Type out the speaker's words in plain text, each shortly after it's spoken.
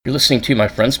You're listening to My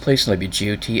Friend's Place on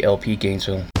WGOT LP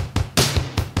Gainesville.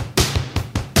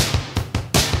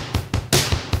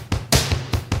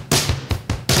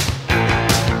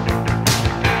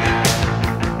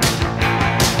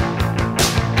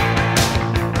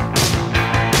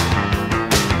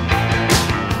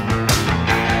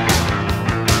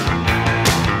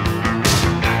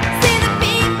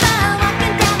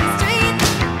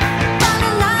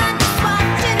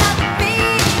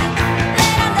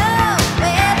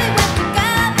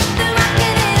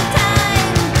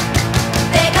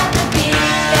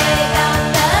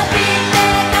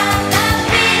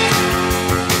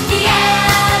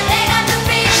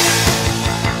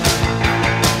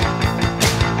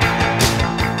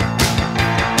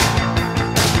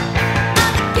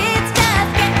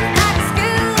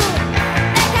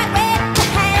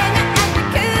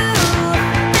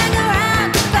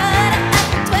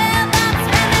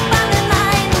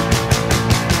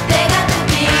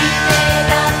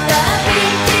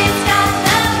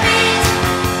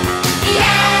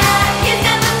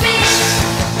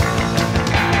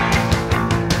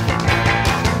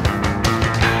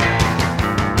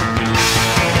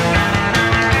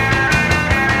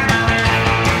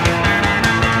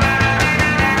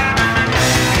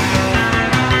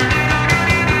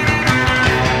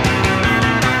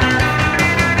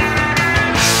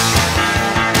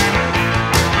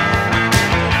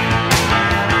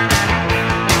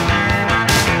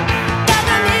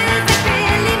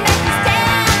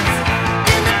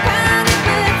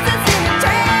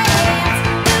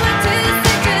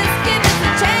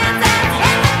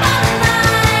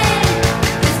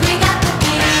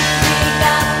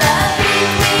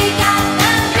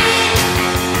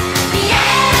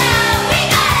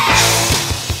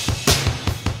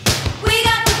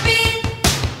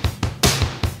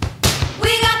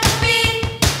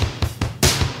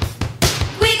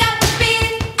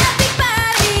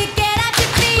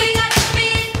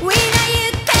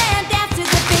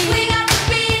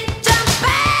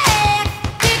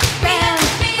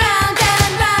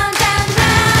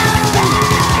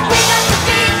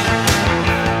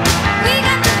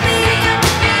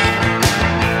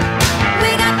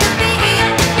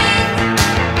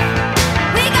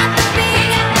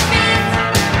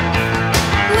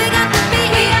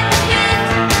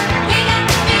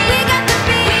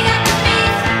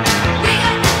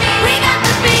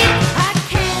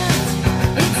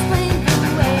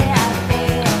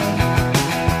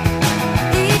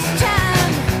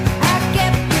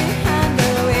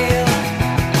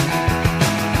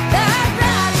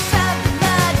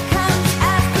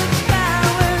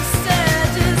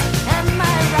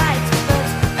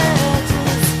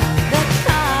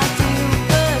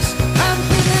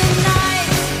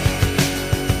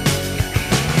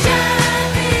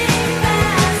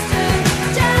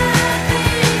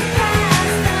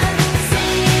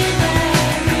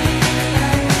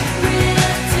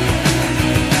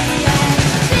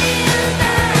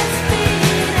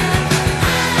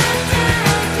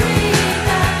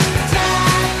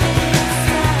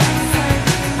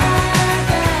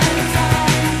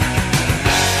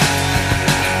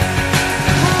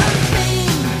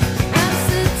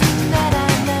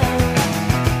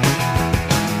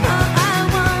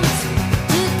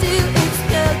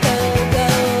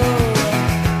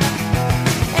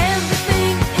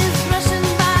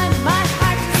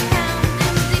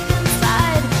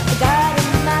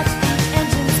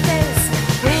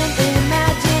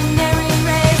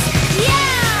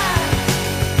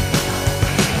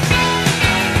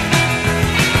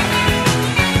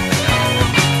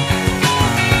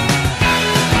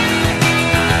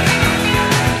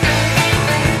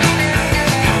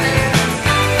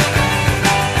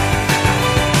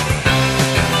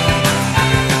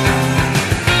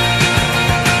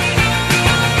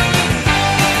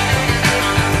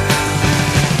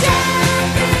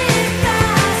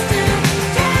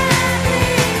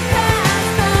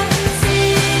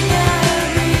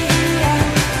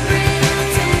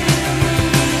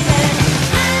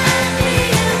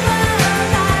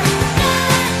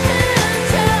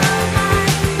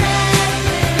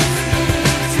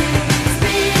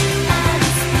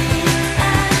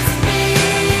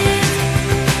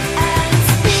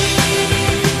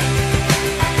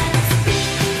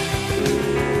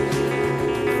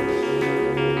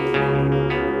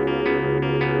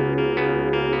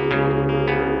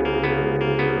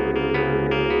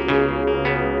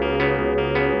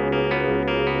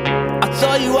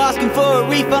 Saw you asking for a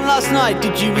refund last night,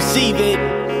 did you receive it?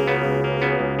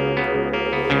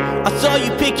 I saw you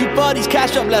pick your buddy's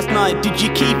cash up last night, did you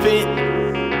keep it?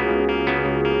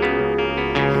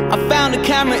 I found a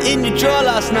camera in your drawer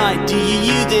last night, do you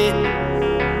use it?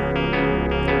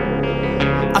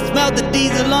 smelled the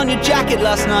diesel on your jacket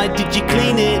last night. Did you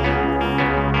clean it?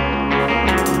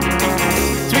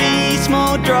 3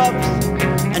 small drops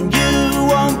and you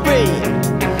won't breathe.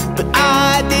 But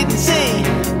I didn't see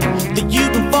that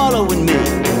you've been following me.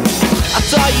 I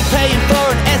saw you paying for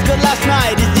an Escort last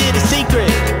night. Is it a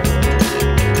secret?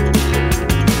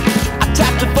 I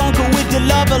tapped a phone call with your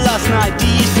lover last night. Do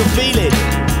you still feel it?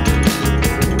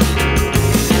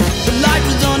 The light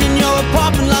was on in your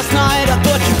apartment last night. I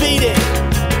thought you beat it.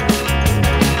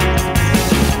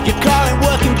 Your car ain't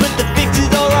working, but the fix is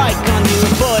alright. Can't you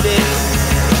afford it?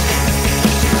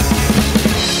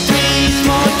 3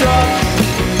 small drops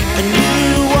and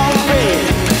you won't breathe.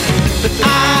 But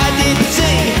I didn't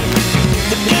see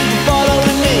that you've been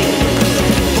following me.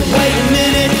 But wait a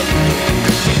minute,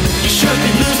 you should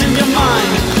be losing your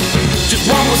mind. Just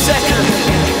 1 more second,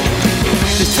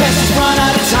 this test has run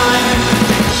out of time.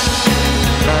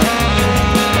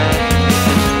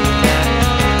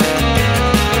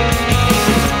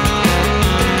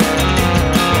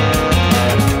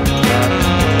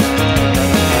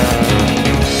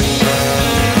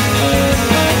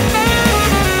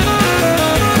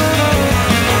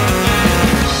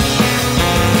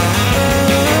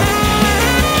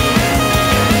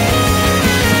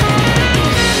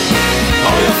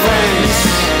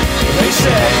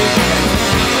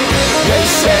 They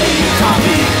say you can't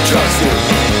be trusted.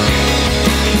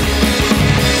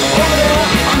 Over there,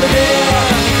 under there,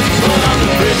 but on the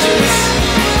bridges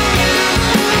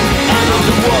and on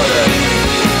the water,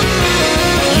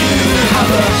 you have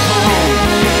a home.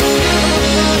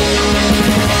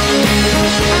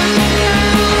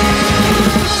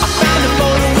 I found a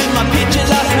photo with my picture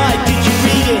last night. Did you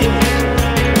read it?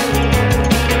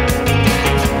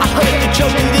 I heard the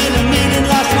joke in a meeting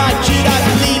last night. Should I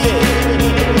believe it?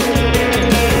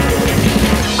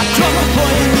 I dropped a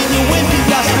poison in your wimpy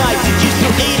last night. Did you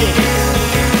still eat it?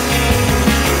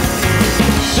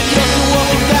 But you're still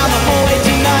walking down the hallway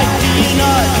tonight. Do you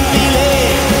not feel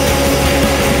it?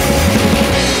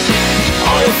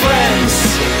 All your friends,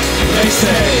 they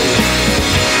say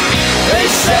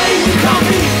you can't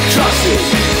be trusted.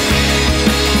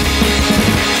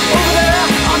 Over there,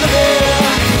 under there,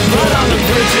 but on the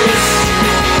bridges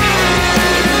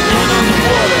and on the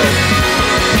water,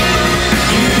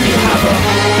 you have a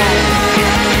home.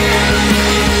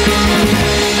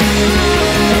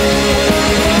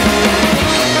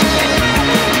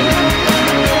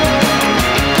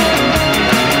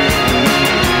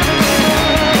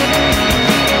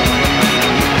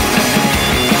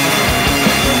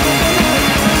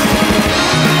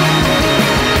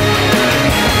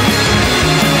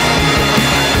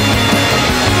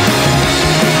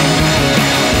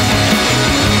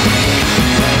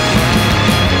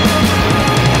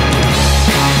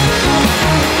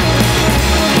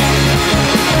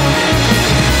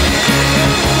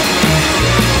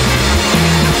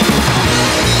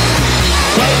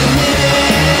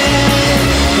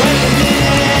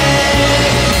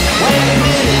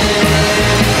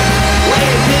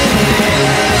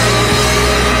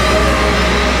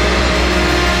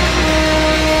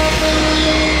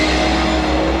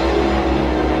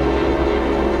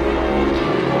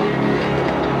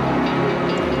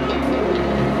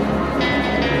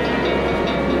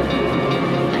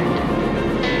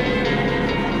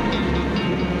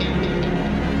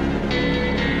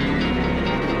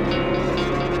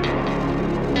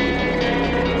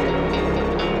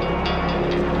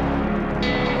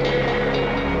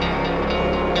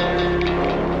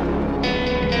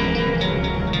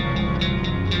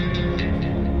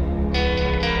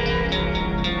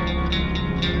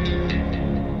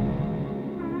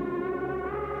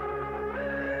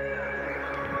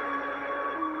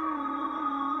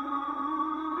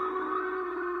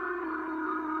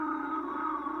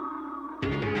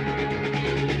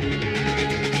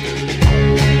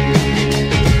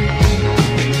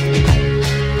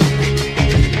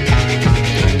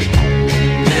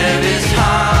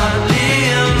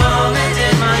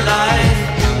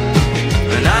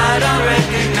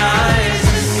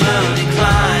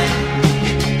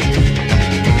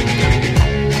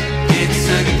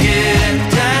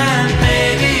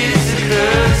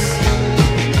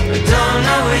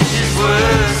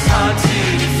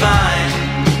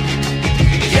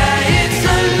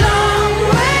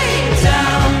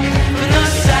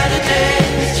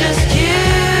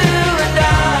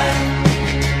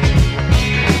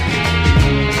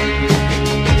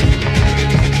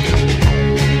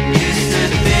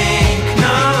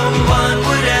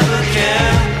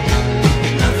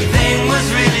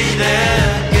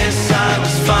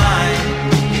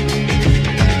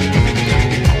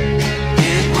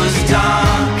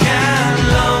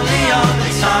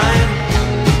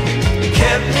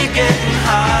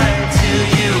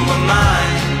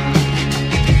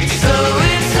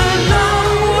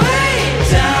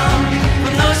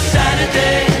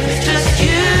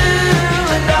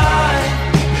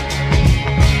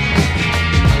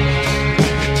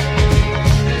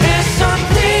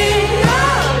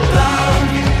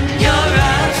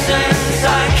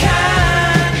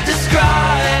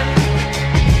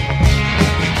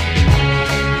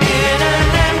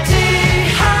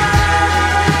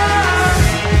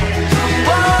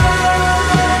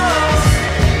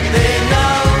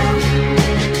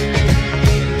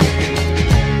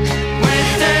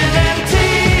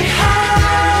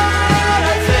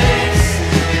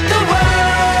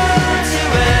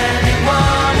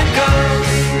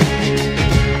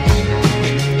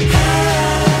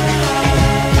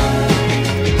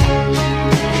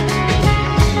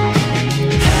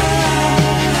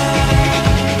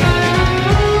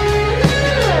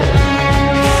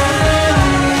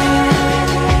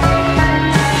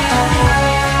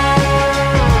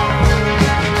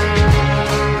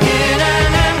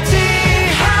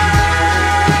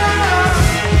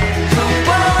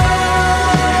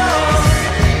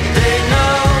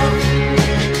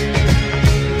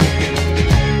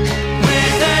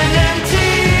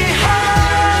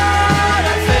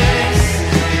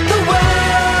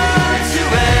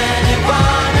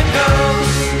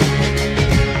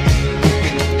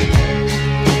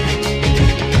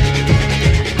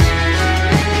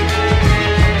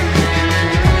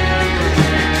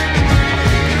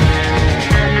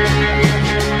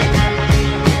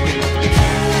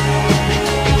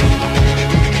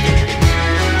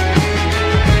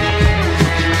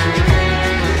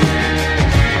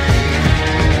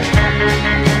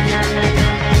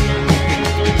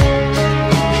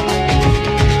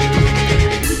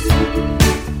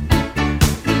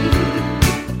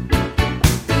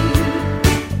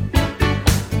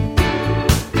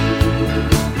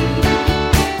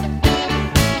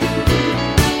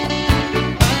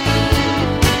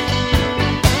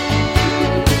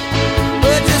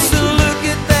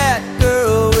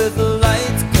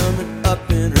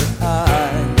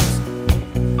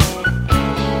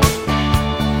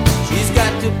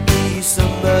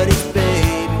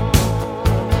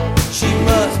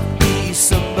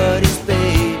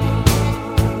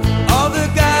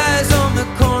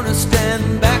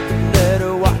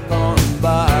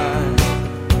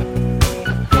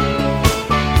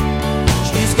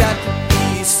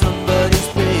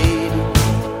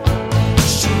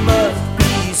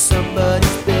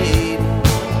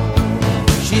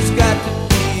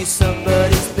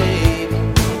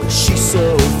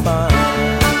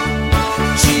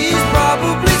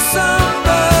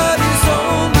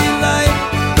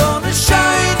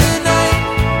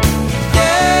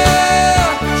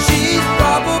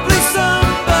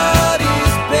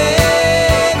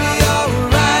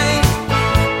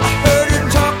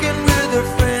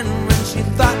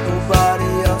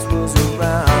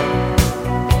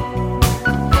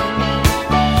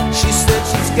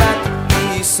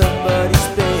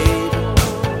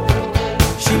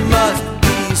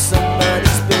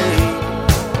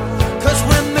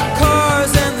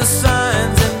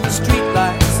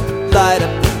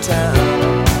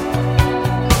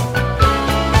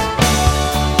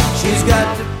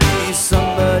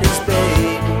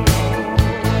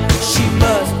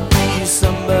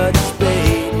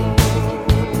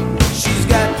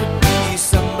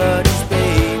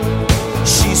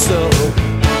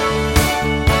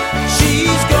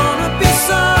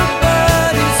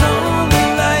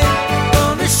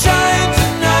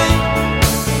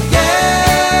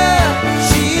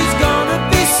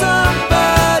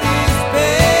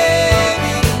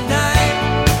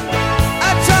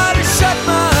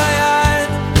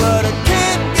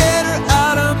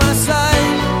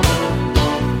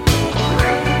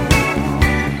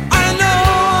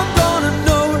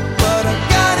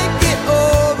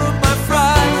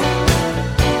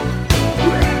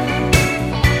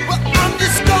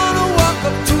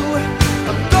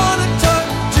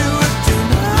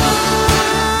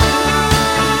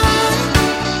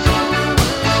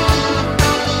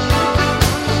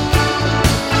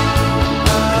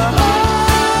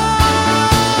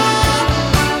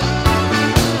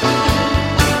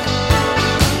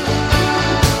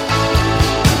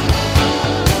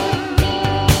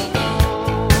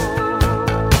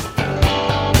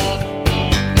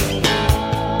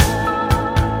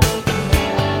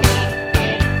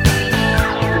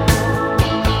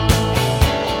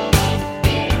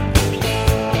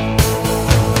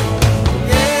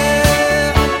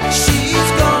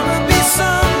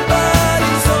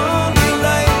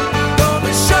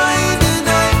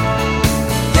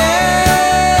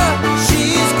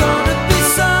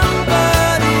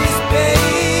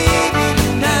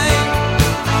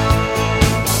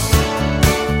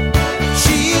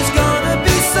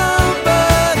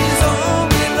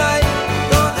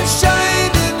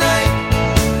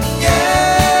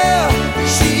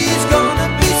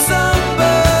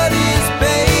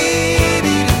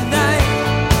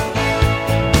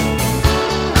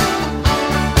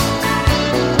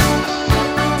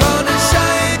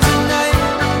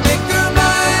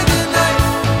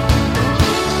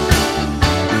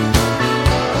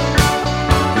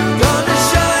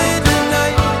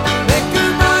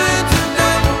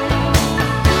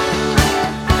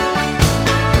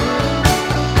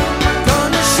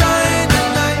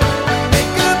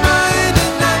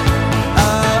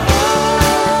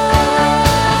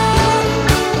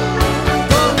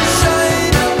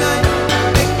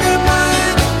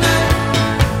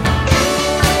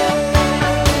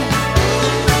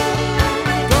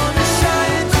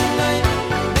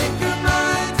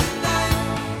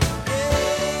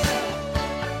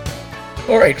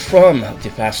 Alright, from the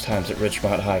Fast Times at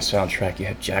Ridgemont High soundtrack, you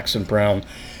had Jackson Browne,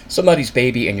 Somebody's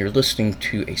Baby, and you're listening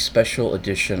to a special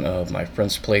edition of My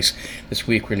Friend's Place. This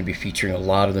week we're going to be featuring a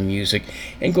lot of the music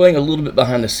and going a little bit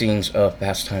behind the scenes of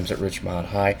Fast Times at Ridgemont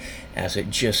High, as it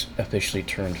just officially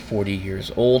turned 40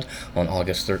 years old on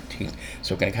August 13th.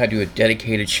 So we're going to kind of do a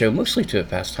dedicated show, mostly to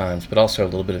Fast Times, but also a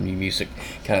little bit of new music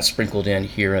kind of sprinkled in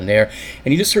here and there.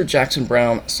 And you just heard Jackson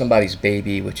Browne, Somebody's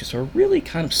Baby, which is a really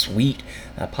kind of sweet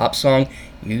pop song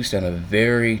used in a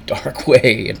very dark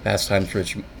way in Fast Times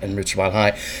and Ridgemont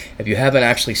High. If you haven't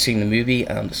actually seen the movie,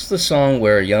 this is the song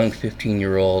where a young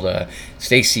 15-year-old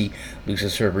Stacy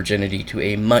loses her virginity to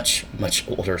a much, much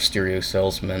older stereo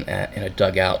salesman in a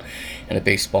dugout in a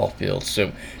baseball field.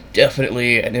 So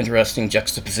definitely an interesting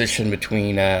juxtaposition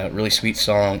between a really sweet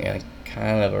song and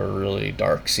kind of a really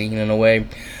dark scene in a way.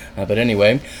 But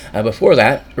anyway, before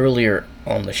that, earlier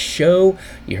on the show,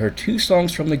 you heard two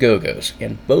songs from the Go-Go's,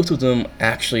 and both of them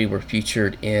actually were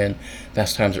featured in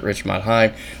Fast Times at Ridgemont High.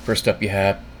 First up, you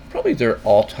have probably their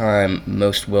all-time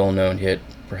most well-known hit,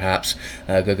 perhaps,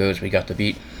 Go-Go's We Got the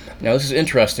Beat. Now, this is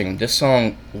interesting. This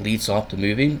song leads off the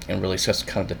movie and really sets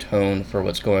kind of the tone for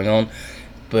what's going on,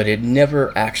 but it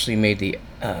never actually made the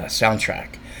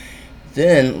soundtrack.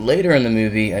 Then, later in the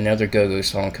movie, another Go-Go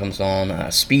song comes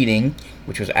on, Speeding,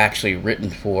 which was actually written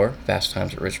for Fast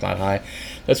Times at Ridgemont High.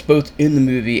 That's both in the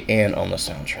movie and on the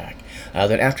soundtrack.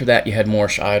 Then after that, you had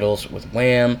Moorish Idols with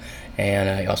Wham,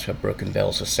 and you also have Broken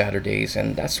Bells of Saturdays,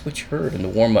 and that's what you heard in the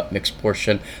warm-up mix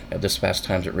portion of this Fast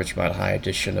Times at Ridgemont High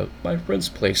edition of My Friend's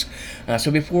Place.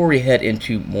 So before we head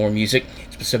into more music,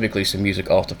 specifically some music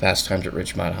off the Fast Times at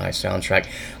Ridgemont High soundtrack,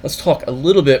 let's talk a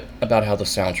little bit about how the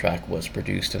soundtrack was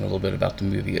produced and a little bit about the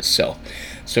movie itself.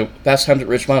 So Fast Times at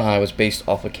Ridgemont High was based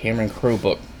off a Cameron Crowe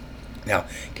book. Now,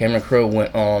 Cameron Crowe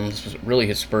went on, this was really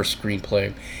his first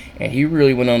screenplay, and he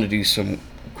really went on to do some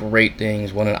great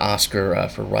things, won an Oscar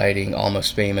for writing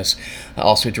Almost Famous,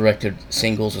 also directed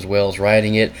singles as well as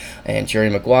writing it, and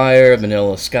Jerry Maguire,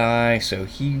 Vanilla Sky, so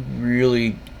he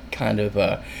really kind of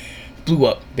blew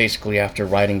up basically after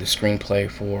writing the screenplay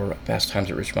for Fast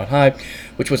Times at Ridgemont High,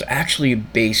 which was actually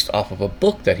based off of a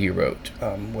book that he wrote,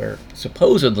 where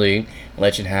supposedly,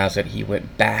 legend has it, he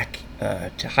went back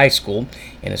to high school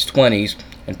in his 20s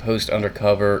and posed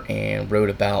undercover and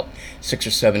wrote about 6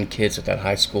 or 7 kids at that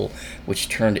high school, which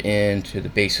turned into the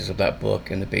basis of that book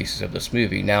and the basis of this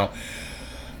movie. Now,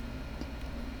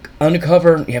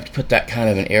 undercover, you have to put that kind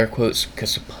of in air quotes, because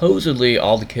supposedly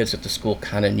all the kids at the school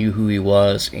kind of knew who he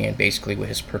was and basically what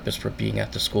his purpose for being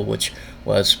at the school, which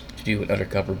was to do an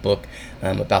undercover book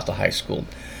about the high school.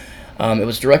 It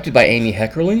was directed by Amy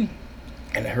Heckerling,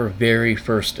 and her very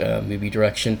first movie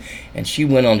direction, and she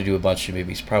went on to do a bunch of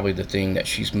movies. Probably the thing that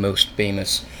she's most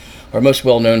famous or most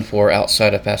well known for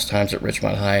outside of Fast Times at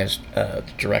Ridgemont High is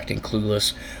directing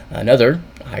Clueless, another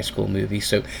high school movie.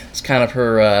 So it's kind of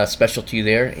her specialty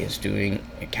there, is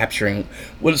capturing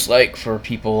what it's like for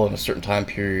people in a certain time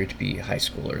period to be high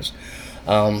schoolers.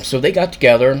 So they got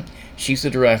together. She's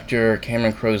the director,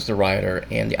 Cameron Crowe's the writer,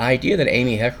 and the idea that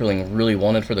Amy Heckerling really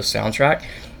wanted for the soundtrack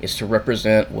is to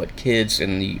represent what kids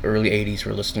in the early 80s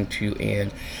were listening to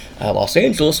in Los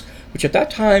Angeles, which at that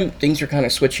time, things were kind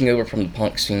of switching over from the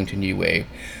punk scene to new wave.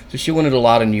 So she wanted a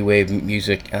lot of new wave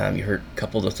music. You heard a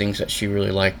couple of the things that she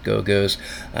really liked, Go-Go's.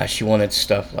 She wanted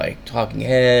stuff like Talking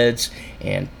Heads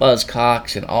and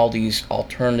Buzzcocks and all these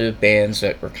alternative bands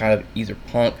that were kind of either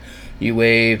punk, new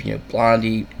wave,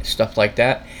 Blondie, stuff like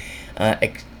that.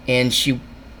 And she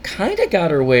kind of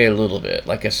got her way a little bit.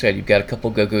 Like I said, you've got a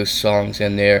couple Go-Go songs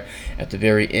in there. At the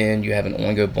very end, you have an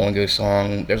Oingo Boingo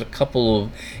song. There's a couple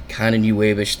of kind of new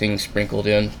wave-ish things sprinkled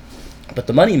in. But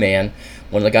the money man,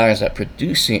 one of the guys that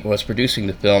was producing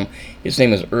the film, his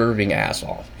name is Irving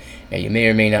Azoff. Now, you may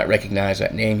or may not recognize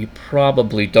that name. You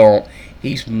probably don't.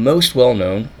 He's most well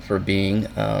known for being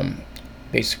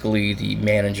basically the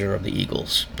manager of the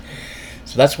Eagles.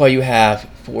 So that's why you have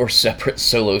 4 separate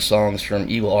solo songs from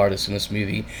Eagle artists in this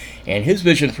movie. And his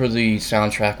vision for the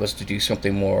soundtrack was to do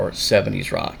something more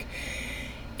 70s rock.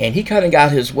 And he kind of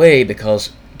got his way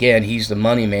because, again, he's the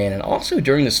money man. And also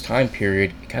during this time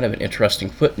period, kind of an interesting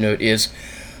footnote is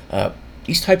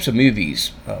these types of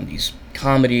movies, these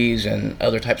comedies and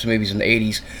other types of movies in the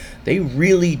 80s, they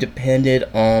really depended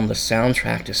on the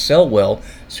soundtrack to sell well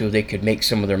so they could make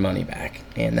some of their money back.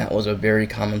 And that was a very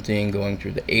common thing going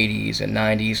through the 80s and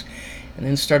 90s, and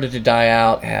then started to die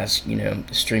out as,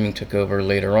 streaming took over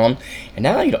later on. And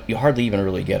now you hardly even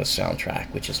really get a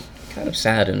soundtrack, which is kind of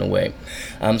sad in a way.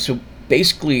 So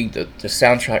basically, the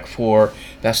soundtrack for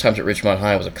Fast Times at Ridgemont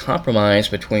High was a compromise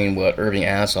between what Irving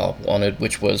Azoff wanted,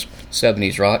 which was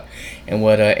 70s rock, and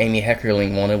what Amy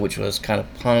Heckerling wanted, which was kind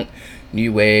of punk,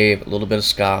 new wave, a little bit of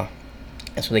ska,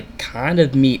 and so they kind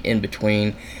of meet in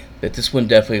between. But this one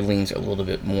definitely leans a little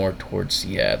bit more towards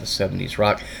the 70s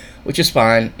rock, which is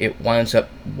fine. It winds up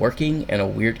working in a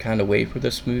weird kind of way for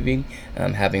this movie,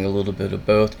 having a little bit of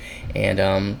both. And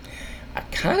I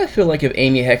kind of feel like if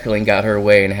Amy Heckerling got her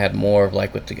way and had more of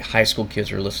like what the high school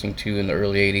kids were listening to in the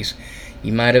early 80s,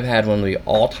 you might have had one of the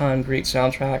all-time great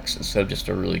soundtracks instead of just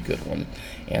a really good one.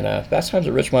 And Fast Times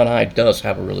at Ridgemont High does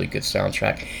have a really good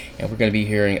soundtrack, and we're going to be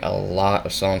hearing a lot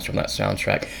of songs from that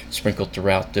soundtrack sprinkled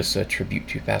throughout this tribute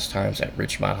to Fast Times at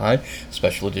Ridgemont High,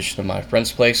 special edition of My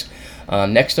Friend's Place.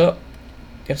 Next up,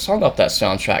 get a song off that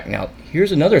soundtrack. Now,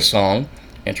 here's another song,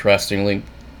 interestingly,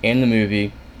 in the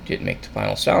movie, didn't make the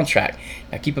final soundtrack.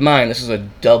 Now, keep in mind, this is a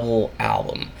double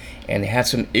album, and they had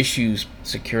some issues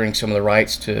securing some of the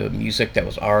rights to music that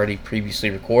was already previously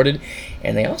recorded,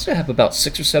 and they also have about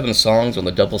 6 or 7 songs on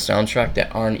the double soundtrack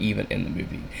that aren't even in the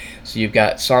movie. So you've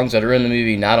got songs that are in the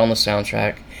movie, not on the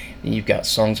soundtrack, and you've got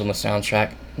songs on the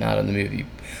soundtrack, not in the movie.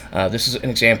 This is an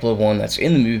example of one that's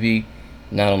in the movie,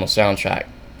 not on the soundtrack.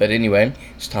 But anyway,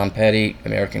 it's Tom Petty,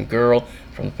 American Girl,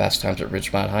 from the Fast Times at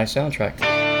Ridgemont High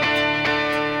soundtrack.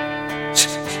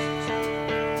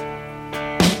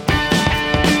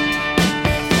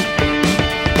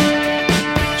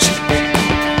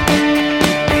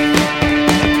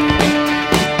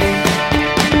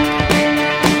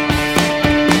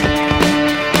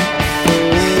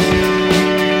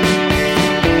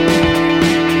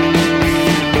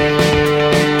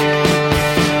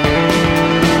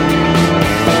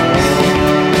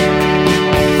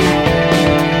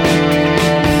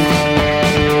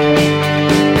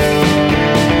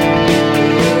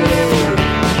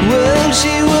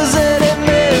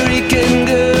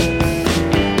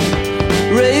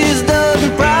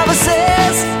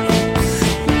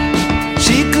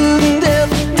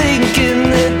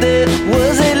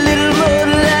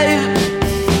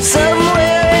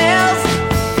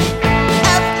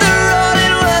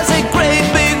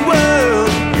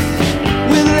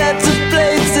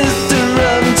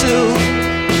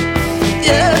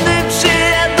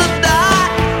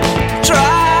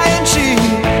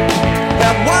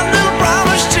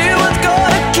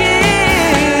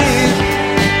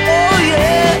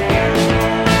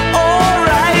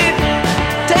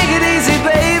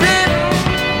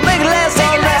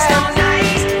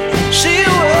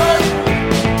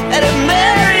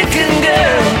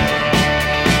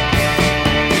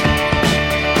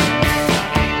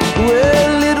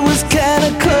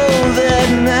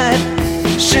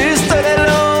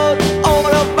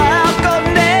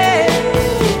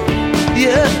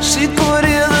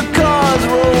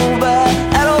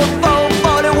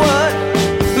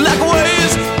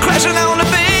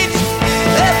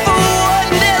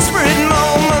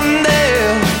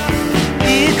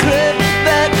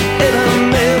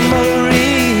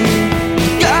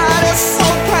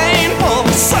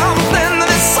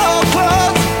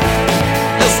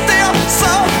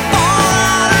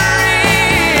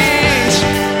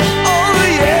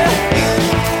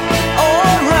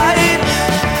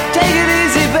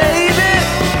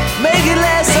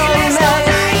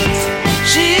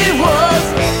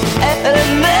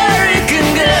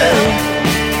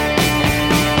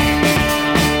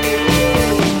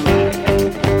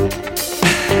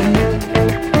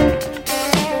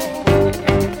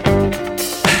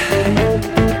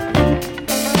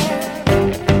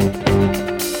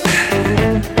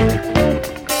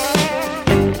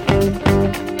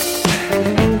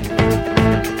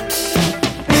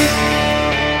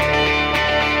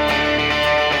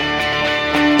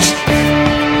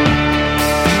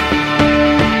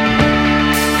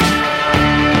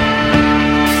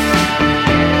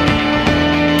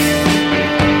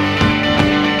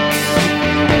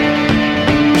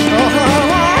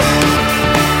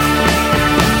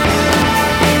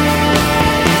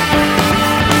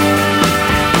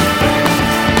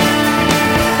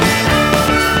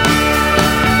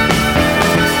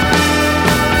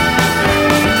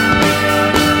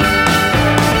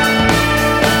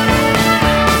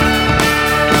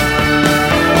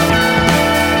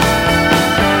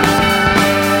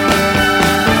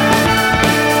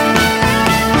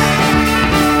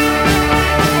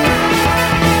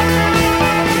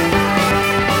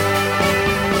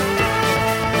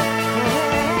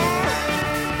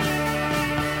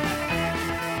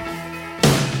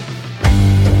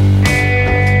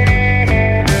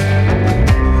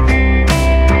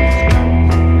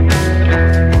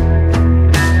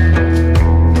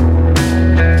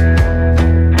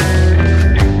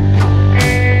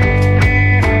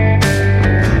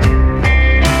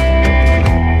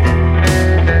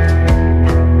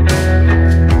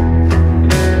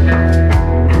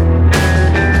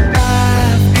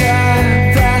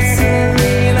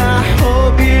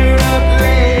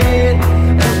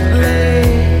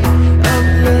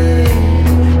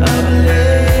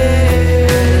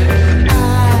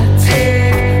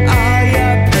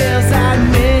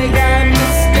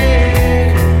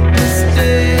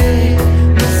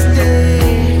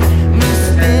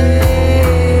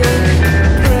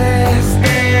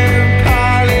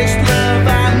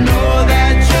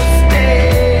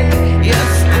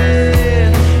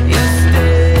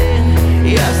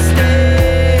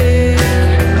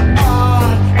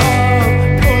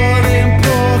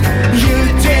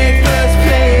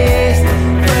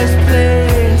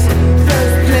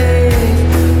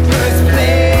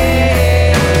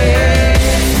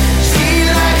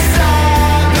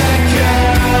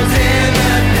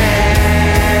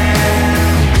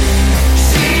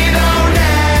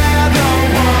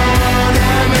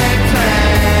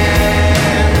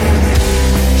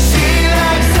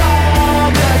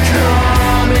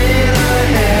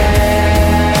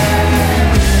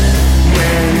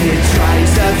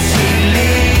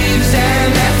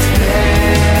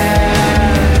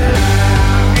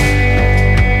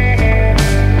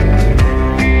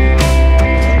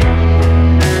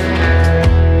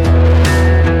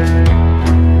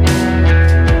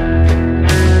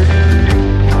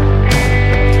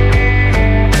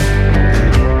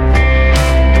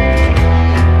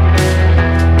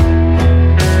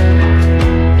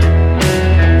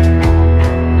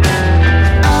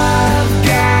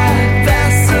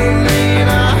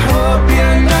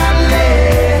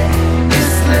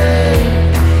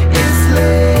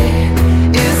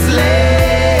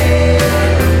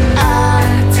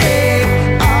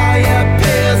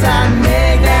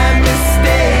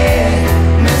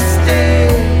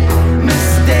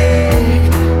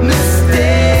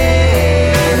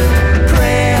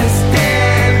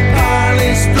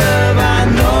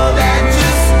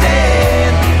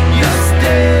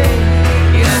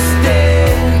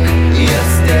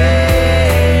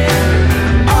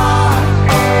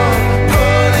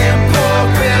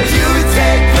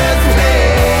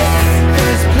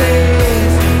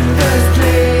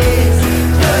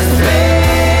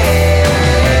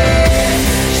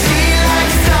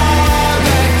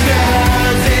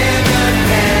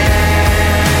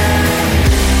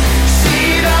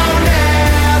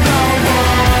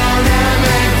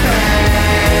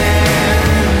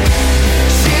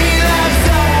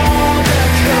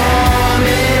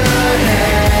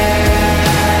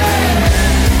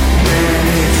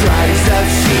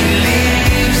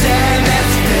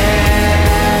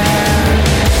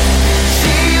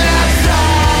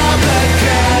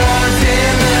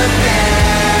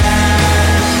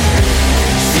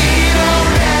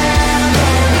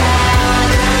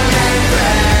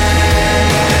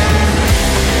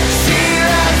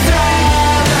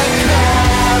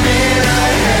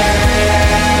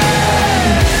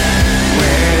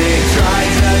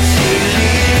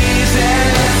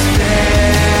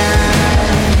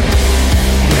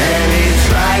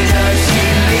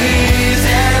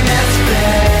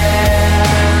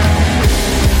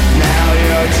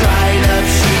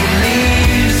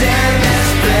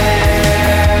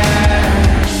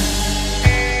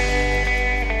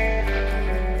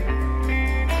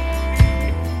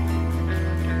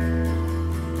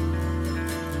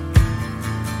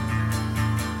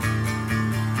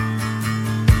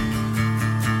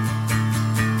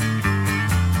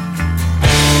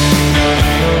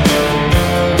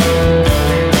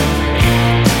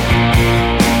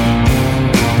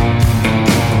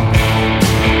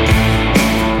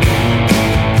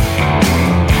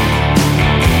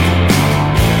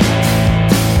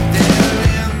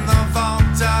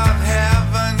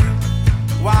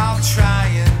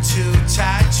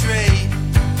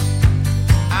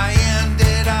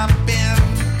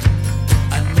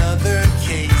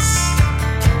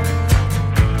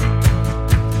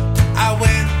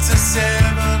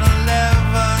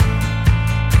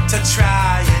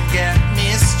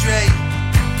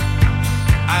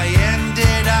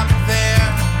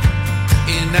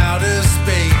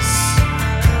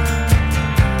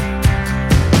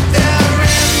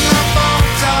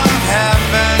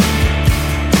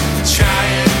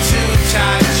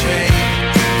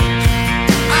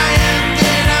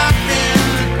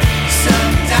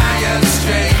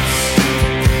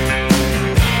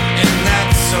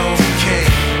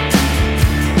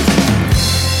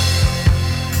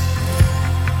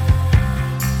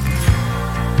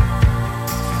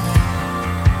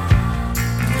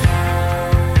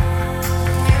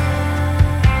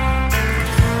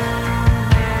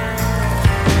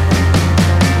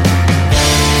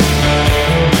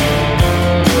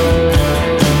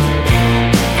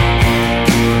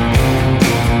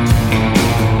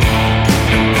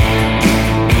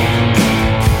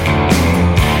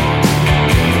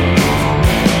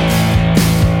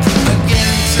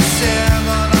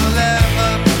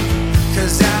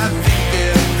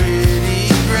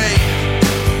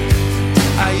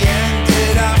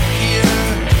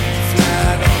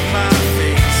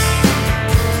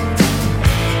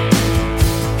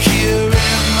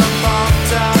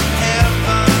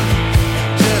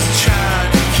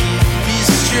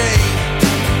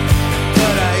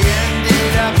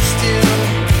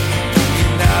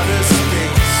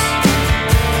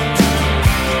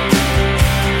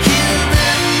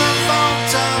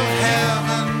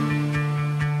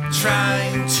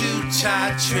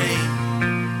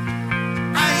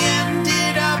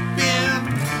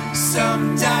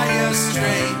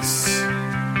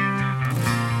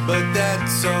 but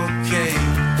that's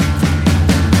okay.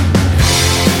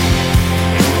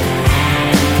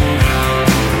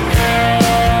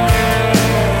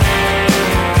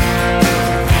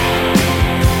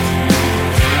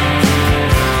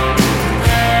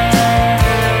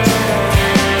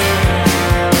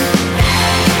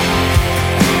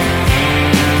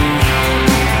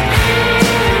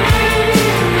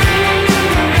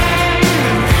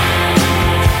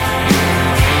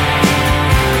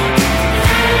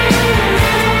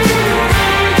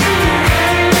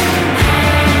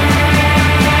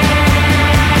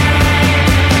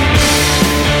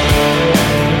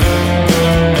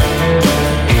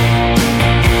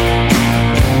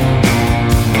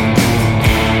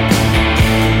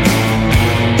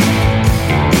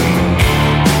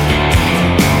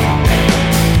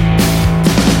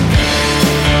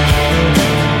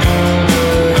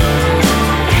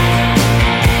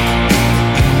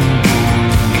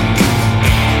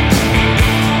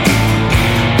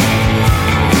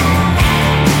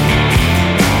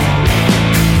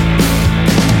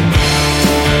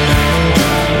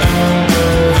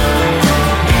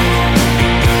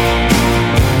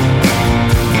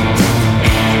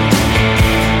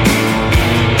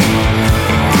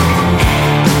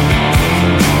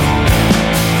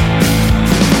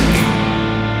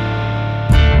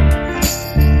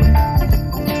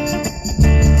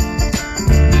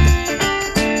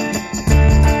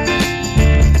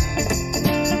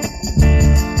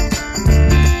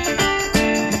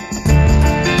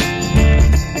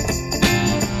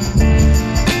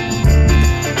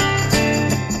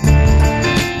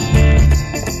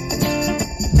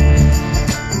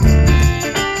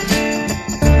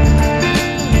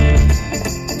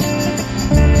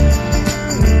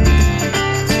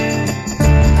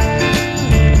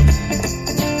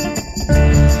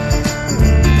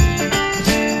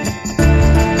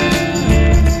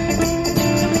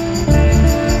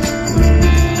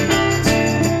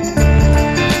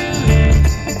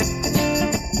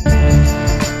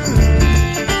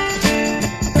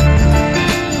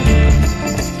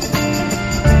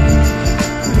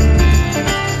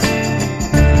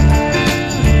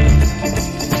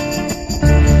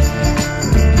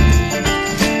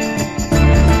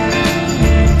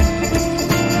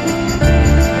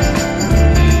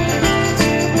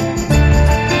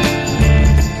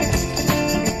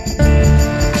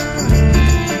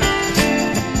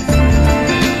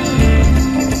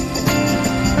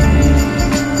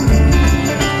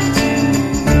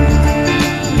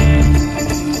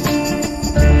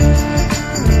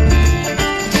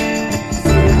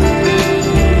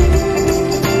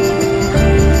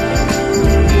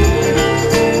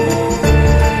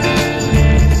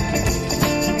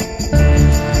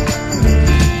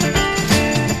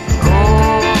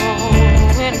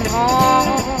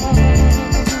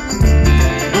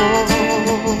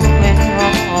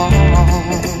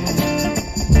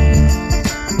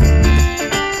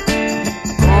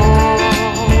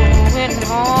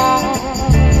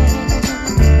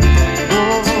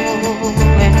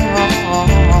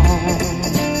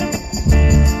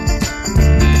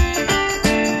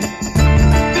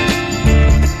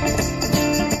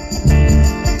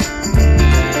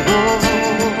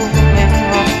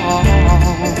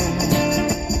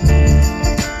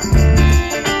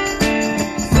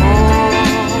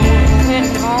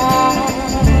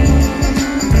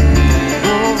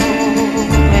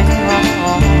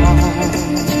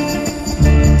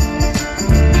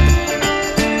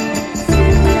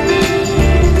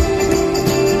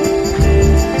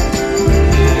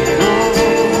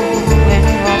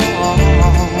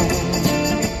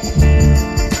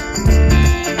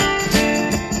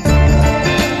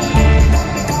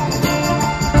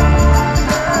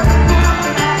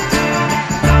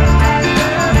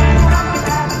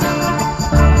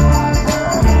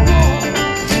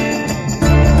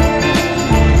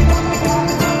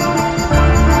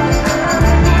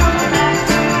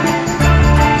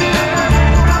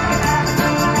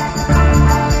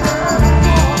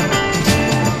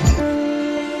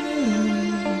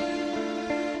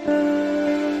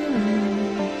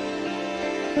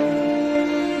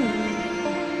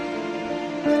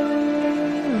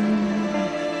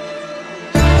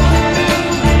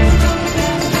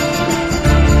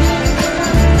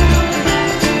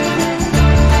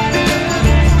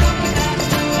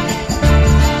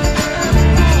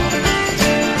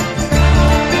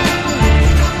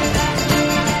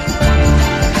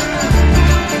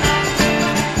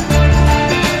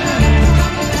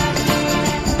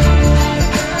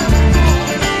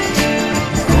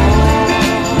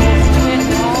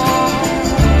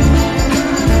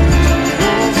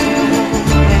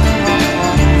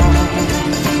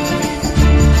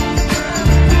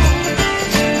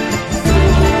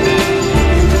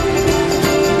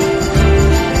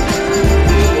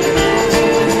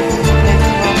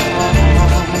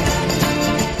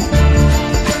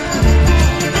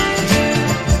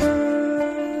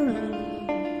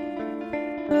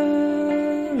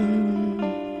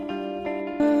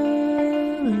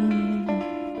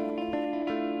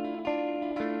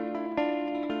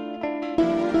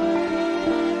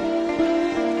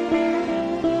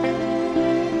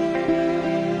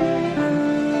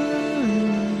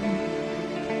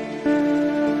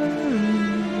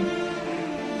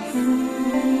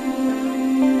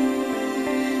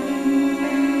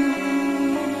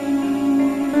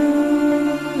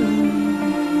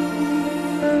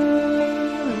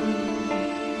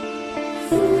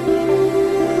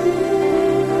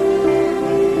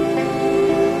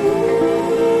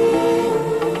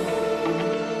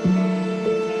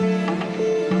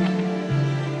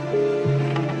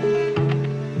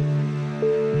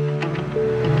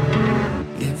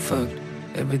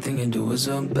 Everything you do is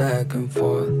a back and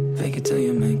forth. Fake it till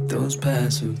you make those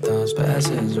passive thoughts pass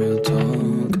as real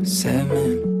talk. Sad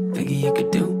man, figure you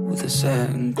could do with a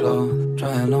satin cloth.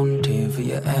 Try alone a tear for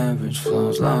your average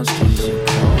flaws. Lost is your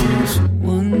cause.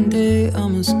 One day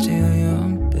I'ma steal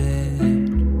your bed.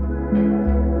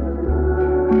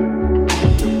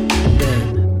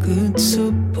 That good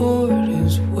support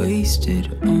is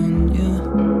wasted on you.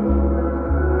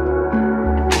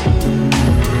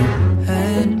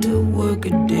 Had to work a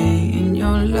day in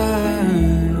your life.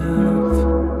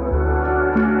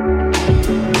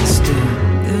 Still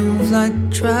feels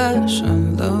like trash. I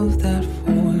love that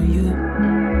for you.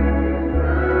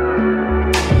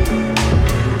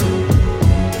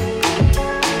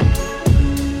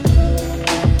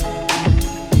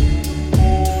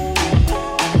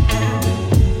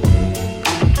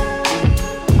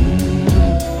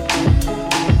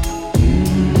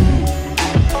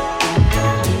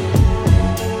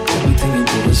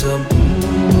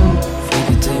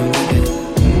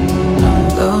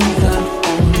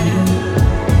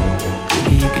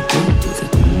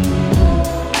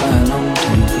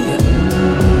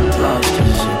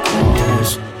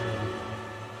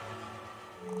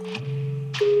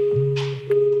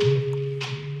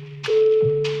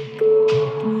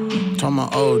 Told my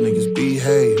old niggas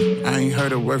behave. I ain't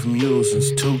heard a word from you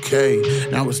since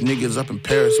 2K. Now it's niggas up in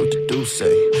Paris, what the do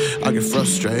say? I get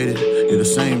frustrated, you're the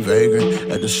same vagrant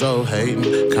at the show hating.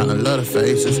 Kinda love the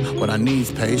faces, what I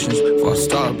need's patience before I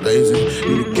start blazing.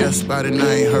 Need a guest spot and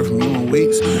I ain't heard from you in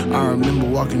weeks. I remember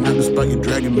walking out the spot, you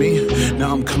dragging me.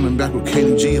 Now I'm coming back with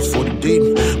Katie G, it's 40 deep.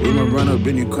 We might run up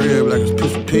in your crib like it's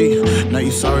Pistol P. Now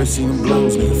you sorry singing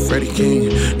blues, nigga Freddie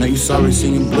King. Now you sorry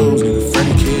singing blues, nigga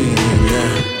Freddie King,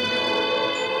 yeah.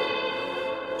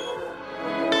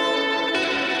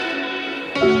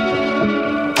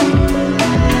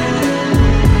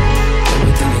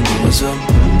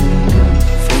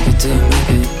 Fake it till you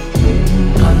make it.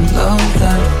 I love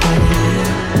that for you.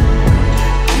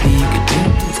 Maybe you could do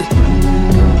with it.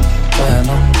 Try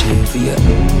alone till for you.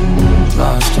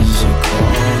 Lost is your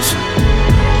cause.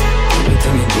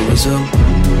 Everything you do is up.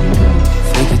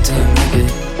 Fake it till you make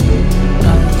it.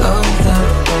 I love that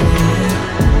for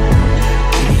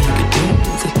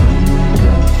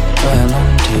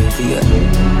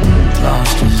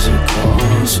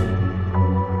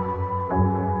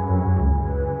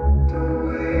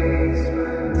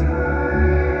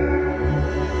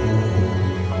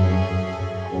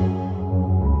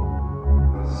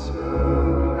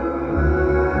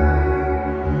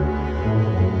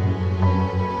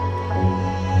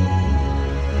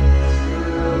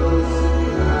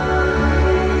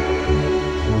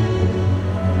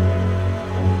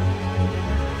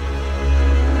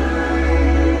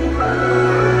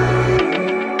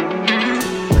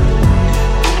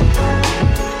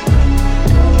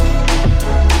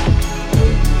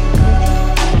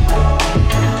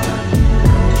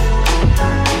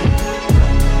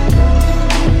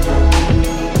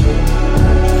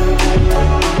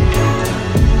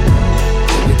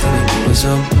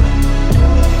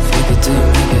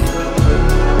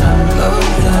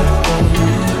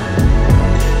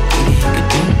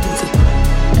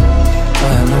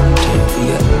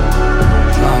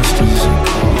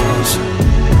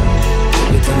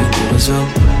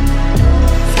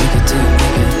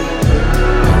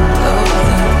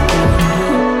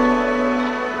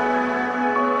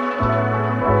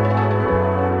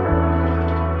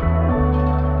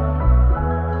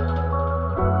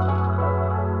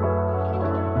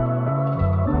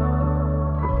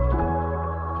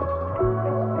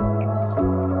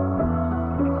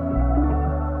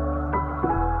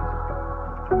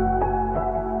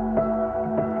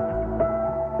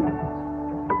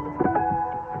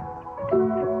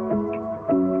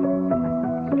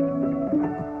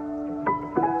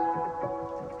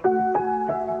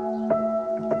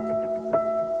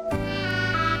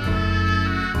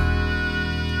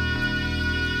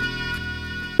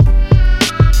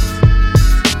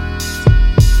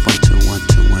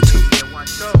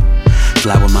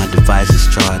Fly with my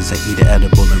devices charged. I eat an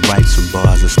edible and write some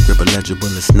bars. I scribble legible,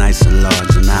 it's nice and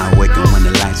large. And I awaken when the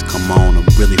lights come on. I'm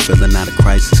really filling out a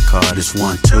crisis card. It's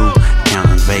 1, 2,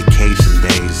 counting vacation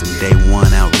days. And day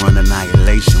 1, outrun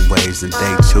annihilation waves. And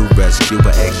day 2, rescue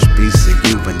a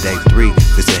HBCU. And day 3,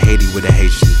 visit Haiti with a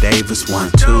Haitian Davis.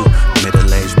 1, 2,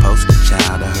 middle-aged poster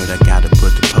child. I heard I gotta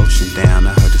put the potion down.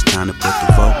 I heard it's time to put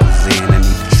the vocals in. I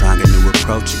need to try a new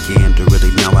approach again to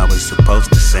really know how it's supposed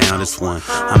to sound. It's 1,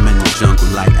 I'm in the jungle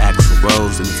like Axl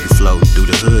Rose. And if you float through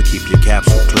the hood, keep your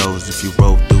capsule closed. If you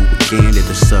roll through again,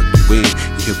 it'll suck you in.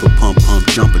 You hear a pump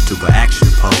jump into an action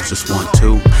pose. It's 1,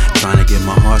 2, trying to get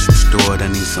my heart restored. I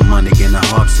need some money in the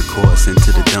harpsichord. Sent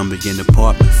to the dummy in the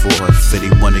apartment for it. If he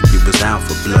wanna give us out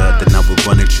for blood, then I will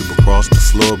run at you across the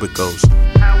floor. It goes,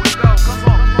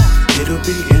 it'll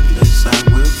be endless, I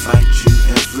will fight you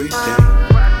every day.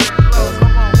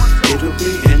 It'll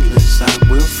be endless, I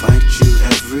will fight you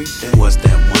every day. What's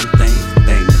that one thing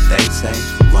that they say?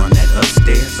 Run that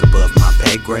upstairs above my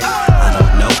pay grade. I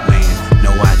don't know, man,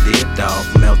 no idea, dog.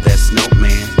 Melt that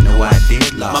snowman, no idea,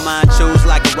 love. My mind chose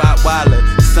like a Rottweiler.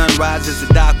 The sun rises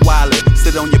a Doc Weiler.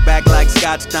 Sit on your back like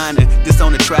Scott Steiner. This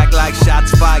on the track like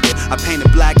shots fired. I paint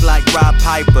it black like Rob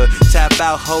Piper. Tap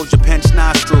out, hold your pinch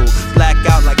nostril. Black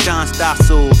out like John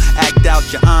Stossel. Act out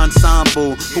your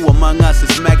ensemble. Who among us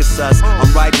is Megasus?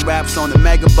 I'm writing raps on the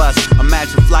megabus.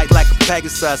 Imagine flight like a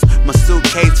Pegasus. My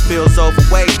suitcase feels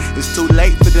overweight. It's too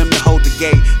late for them to hold the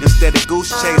gate. Instead of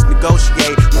goose chase,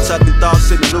 negotiate. I'm tucking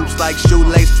thoughts in the loops like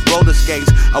shoelace to roller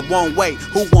skates. I won't wait.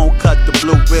 Who won't cut the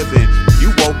blue ribbon? You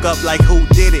woke up like who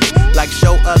did it? Like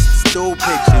show us the stool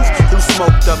pictures. Who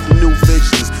smoked up the new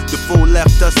visions? The fool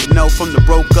left us to know from the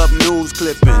broke up news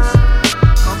clippings.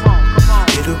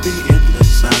 It'll be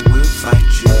endless, I will fight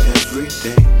you every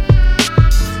day.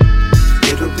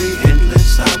 It'll be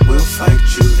endless, I will fight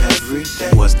you every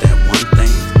day. What's that one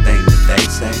thing that they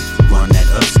say? Run that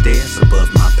upstairs above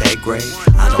my pay grade.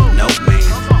 I don't know, man,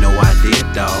 no idea,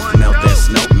 dog. Melt that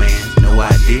snowman, no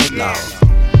idea, dog.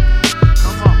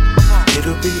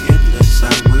 It'll be endless,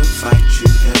 I will fight you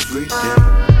every day.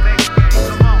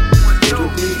 It'll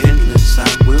be endless, I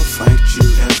will fight you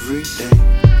every day.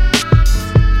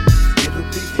 It'll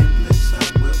be endless, I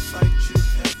will fight you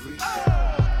every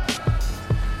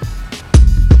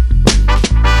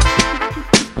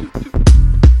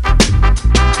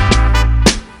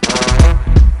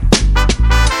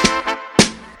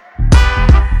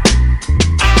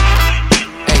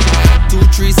Hey,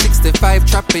 2365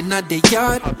 trapping at the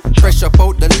yard. Fresh up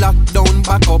out the lockdown,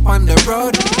 back up on the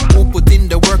road. Who put in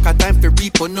the work, a time for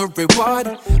reap no reward.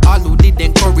 All who did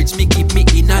encourage me, keep me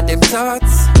in at them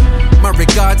thoughts. My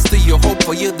regards to you, hope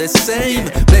for you the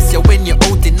same. Bless you when you're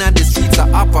out in the streets I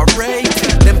operate.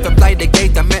 Them to fly the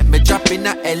gate, I met me drop in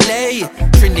LA.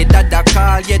 Trinidad I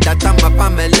call, yeah, that I'm my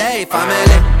family.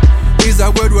 Family is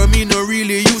a word where me no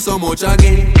really use so much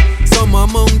again. Some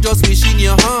among just wishing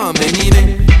you harm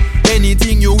anyway.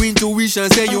 Anything you intuition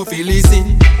say you feel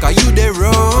listen. Cause you the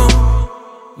wrong.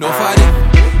 No father.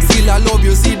 Still I love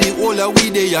you, see the whole of we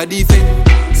they are defend.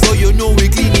 So you know we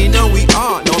cleaning and we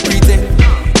are no pretend.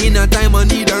 In a time of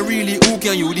need and really who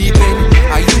can you depend?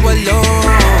 Are you alone?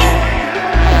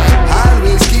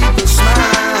 Always keep a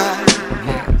smile.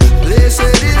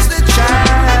 Blessed is the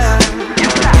child.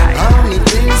 Only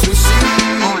things we see.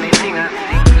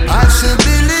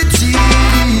 Possibility.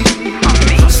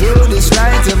 So this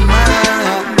light of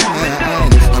mine,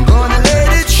 I'm gonna let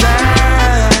it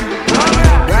shine.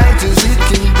 Bright as it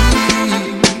can be.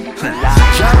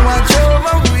 Shine watch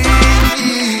over me.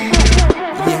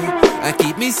 And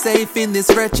keep me safe in this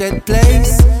wretched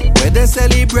place where they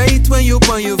celebrate when you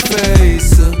on your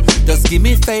face. Just give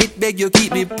me faith, beg you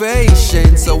keep me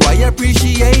patient. So I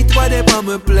appreciate what they on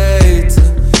my plate.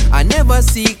 I never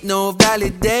seek no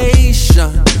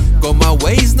validation. Go my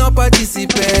ways, no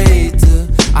participate.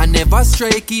 I never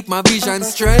stray, keep my vision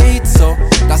straight. So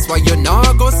that's why you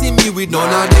not go see me with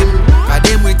none of them. Cause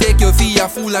them we take you for a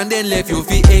fool and then left you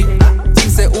for egg.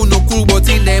 Things say who no cool but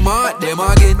in them heart, them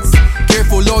against.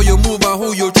 Careful how you move and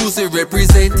who you choose to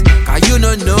represent. Cause you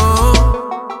don't know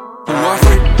who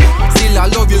afraid. Still I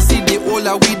love you, see the whole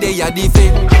of we they are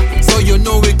defend. So you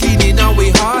know we cleaning and we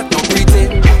heart, no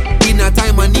pretend. In a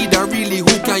time I need a really,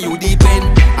 who can you depend?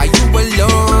 Are you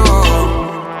alone?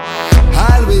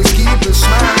 Always keep a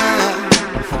smile.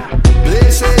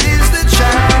 Blessed is the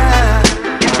child.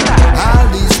 All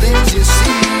these things you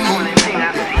see.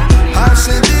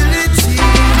 Possibility.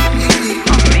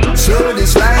 So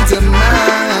this light of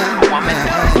mine,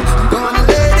 I'm gonna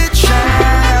let it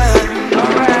shine.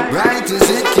 Bright as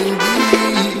it can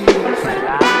be.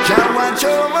 Can't watch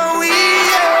over we.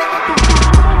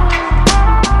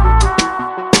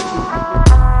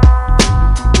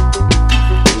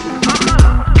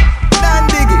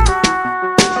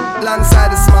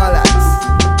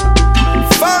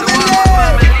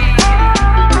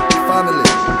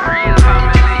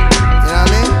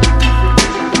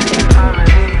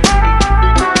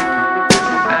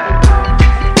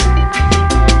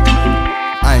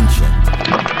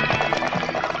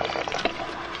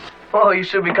 know, you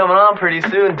should be coming on pretty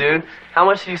soon, dude. How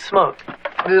much do you smoke?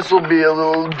 This will be a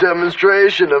little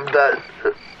demonstration of that.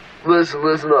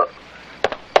 Listen up.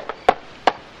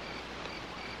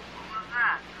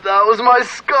 That was my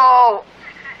skull.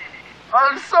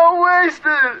 I'm so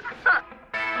wasted.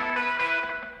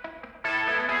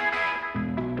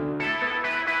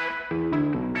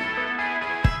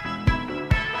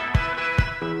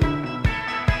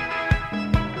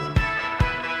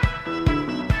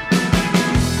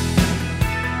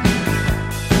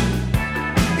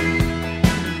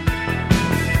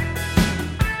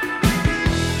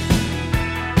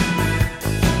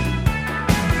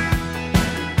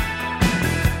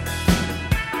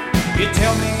 You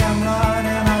tell me I'm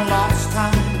running a lost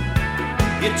time.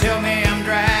 You tell me I'm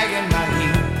dragging my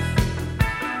heels.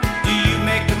 Do you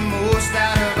make the most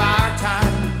out of our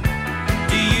time?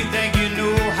 Do you think you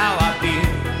know how I feel?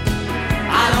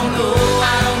 I don't know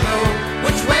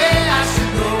which way I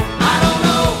should go. I don't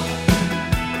know.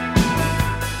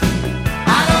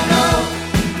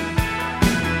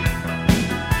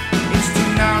 It's too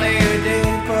gnarly a day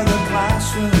for the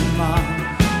classroom, Mom.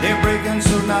 They're breaking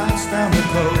so nice down the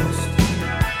coast.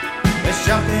 Let's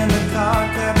jump in the car,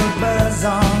 have a buzz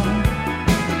on.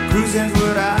 Cruising's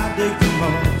what I dig the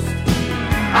most.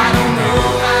 I don't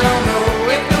know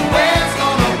if the wind's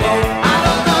gonna blow. I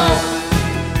don't know.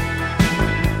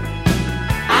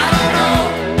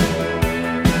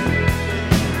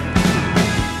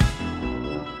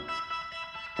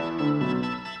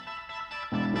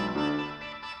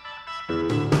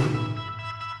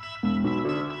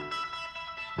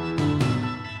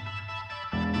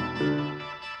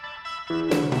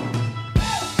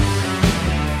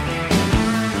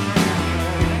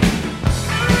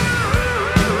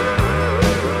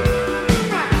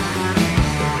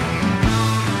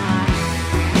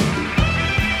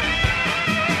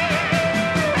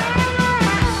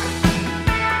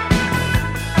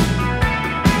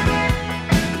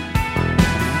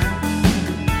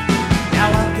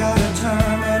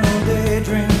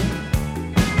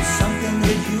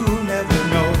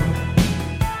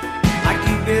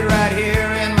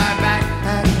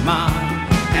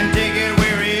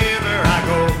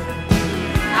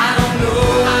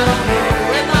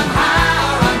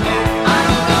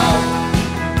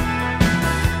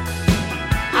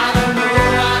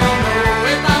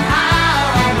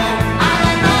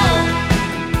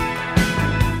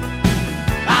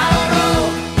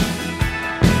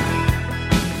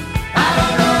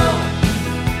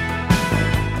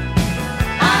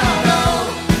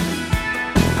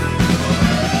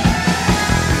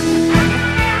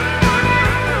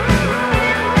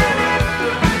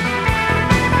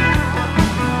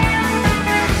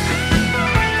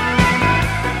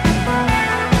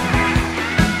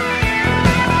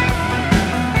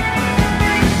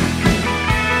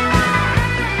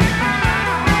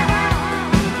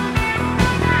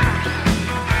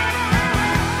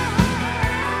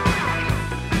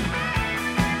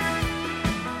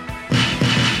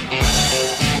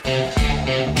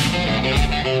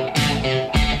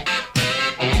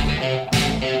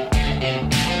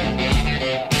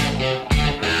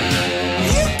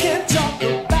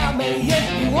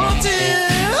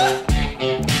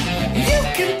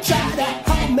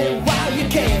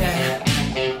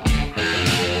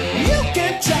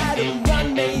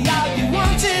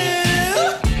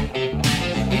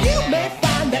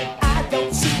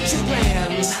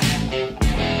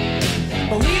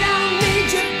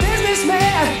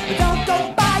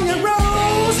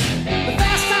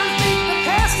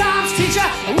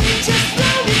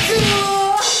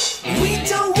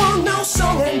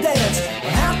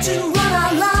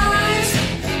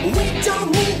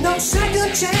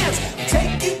 Chance to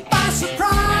take you by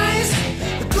surprise.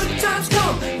 The good times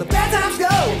come, the bad times go.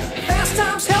 The fast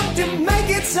times help to make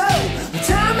it so. The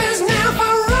time is now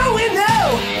for all we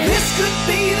know. This could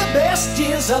be the best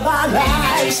years of our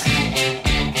lives.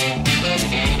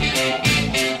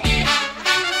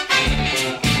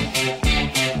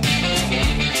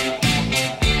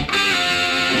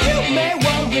 You may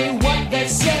wonder what they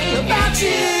say about you.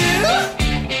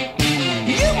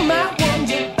 You might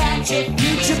wonder about your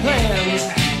future plans.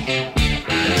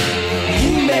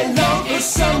 You may long for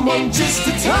someone just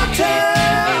to talk to,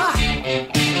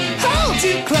 hold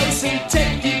you close and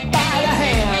take you by the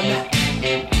hand.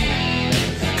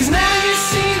 'Cause now you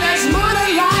see there's more to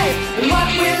life than what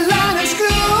we learned in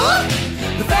school.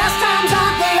 The fast times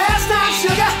aren't the last time,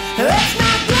 sugar. Let's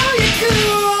not blow you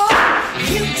cool.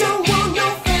 You don't want no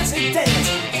fancy dance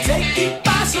to take you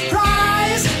by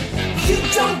surprise. You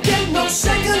don't get no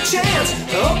second chance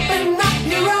to open up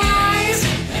your eyes.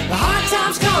 The hard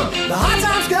times come, the hard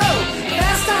times go. The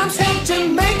fast times help to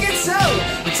make it so.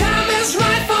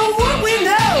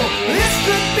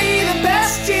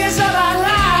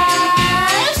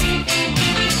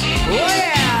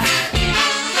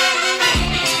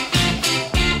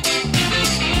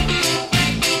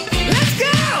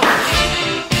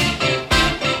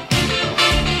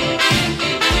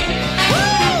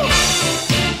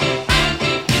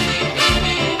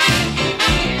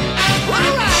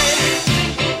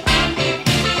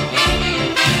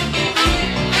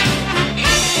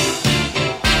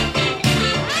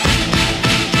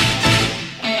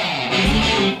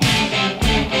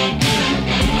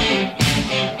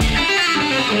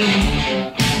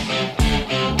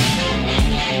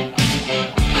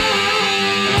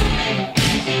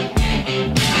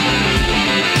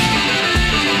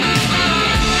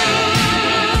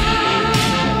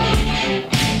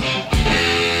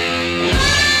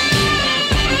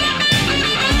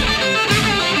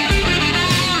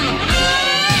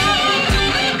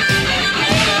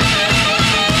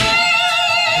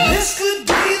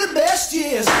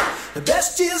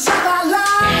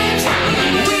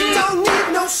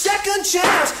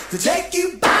 chance to take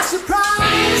you by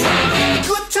surprise. The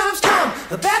good times come,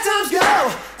 the bad times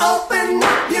go. Open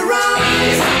up your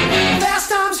eyes. Fast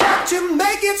times help to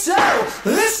make it so.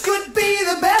 This could be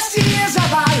the best years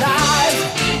of our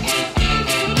lives.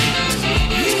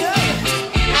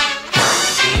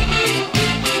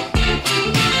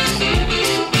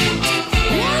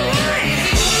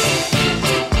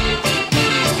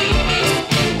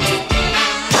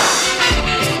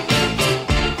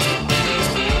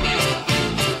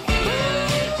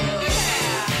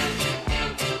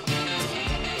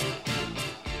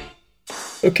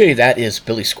 Okay, that is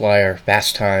Billy Squier,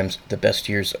 Fast Times, The Best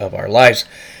Years of Our Lives.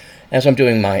 As I'm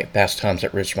doing my Fast Times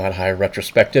at Ridgemont High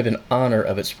retrospective in honor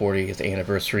of its 40th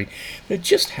anniversary, it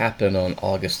just happened on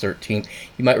August 13th.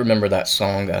 You might remember that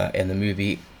song in the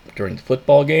movie during the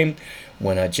football game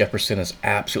when Jefferson is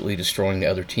absolutely destroying the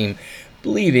other team,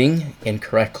 believing,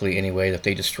 incorrectly anyway, that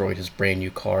they destroyed his brand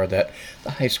new car that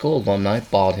the high school alumni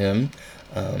bought him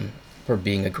for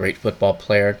being a great football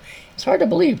player. It's hard to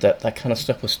believe that that kind of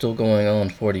stuff was still going on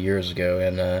 40 years ago,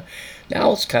 and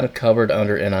now it's kind of covered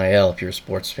under NIL if you're a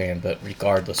sports fan, but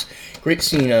regardless. Great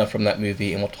scene from that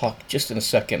movie, and we'll talk just in a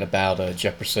second about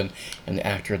Jefferson and the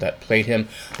actor that played him.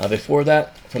 Before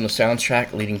that, from the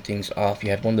soundtrack, leading things off,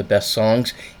 you had one of the best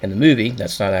songs in the movie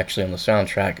that's not actually on the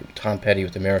soundtrack, Tom Petty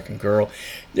with American Girl.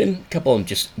 Then a couple of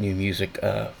just new music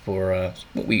for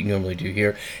what we normally do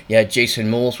here. You had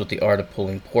Jason Mewes with The Art of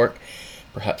Pulling Pork.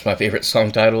 Perhaps my favorite song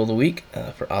title of the week,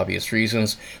 for obvious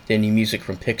reasons. Then new music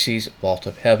from Pixies, Vault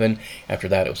of Heaven. After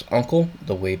that, it was Uncle,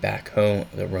 The Way Back Home,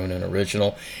 the Ronan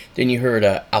original. Then you heard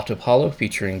Alto Palo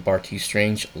featuring Barty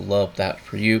Strange, Love That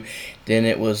For You. Then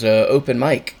it was Open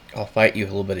Mic, I'll Fight You, a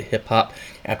little bit of hip-hop.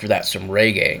 After that, some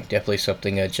reggae. Definitely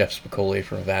something Jeff Spicoli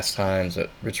from Vast Times that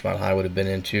Ridgemont High would have been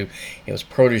into. It was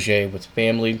Protege with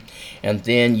Family. And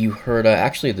then you heard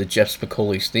actually the Jeff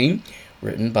Spicoli's theme,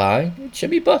 written by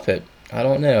Jimmy Buffett. I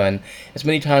don't know, and as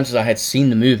many times as I had seen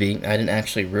the movie, I didn't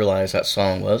actually realize that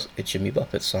song was a Jimmy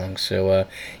Buffett song, so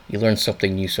you learn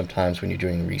something new sometimes when you're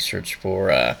doing research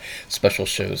for special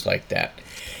shows like that.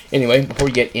 Anyway, before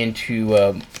we get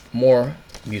into more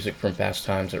music from Fast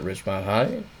Times at Ridgemont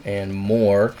High, and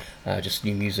more just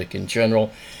new music in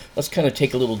general, let's kind of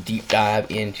take a little deep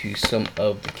dive into some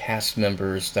of the cast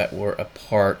members that were a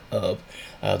part of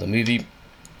the movie.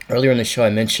 Earlier in the show I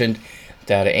mentioned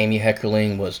that Amy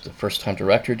Heckerling was the first-time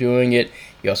director doing it.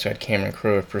 You also had Cameron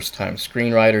Crowe, a first-time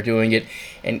screenwriter doing it.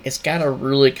 And it's got a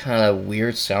really kind of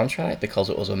weird soundtrack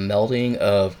because it was a melding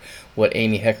of what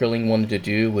Amy Heckerling wanted to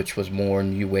do, which was more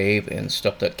new wave and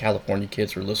stuff that California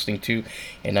kids were listening to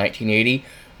in 1980,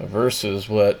 versus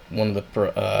what one of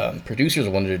the producers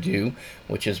wanted to do,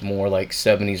 which is more like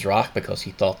 70s rock, because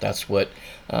he thought that's what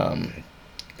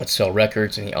would sell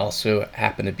records. And he also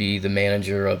happened to be the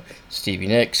manager of Stevie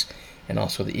Nicks and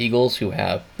also the Eagles, who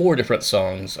have 4 different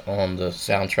songs on the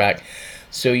soundtrack.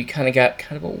 So you kind of got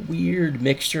kind of a weird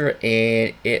mixture,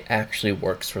 and it actually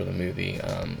works for the movie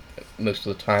most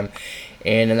of the time.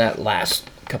 And in that last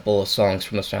couple of songs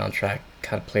from the soundtrack,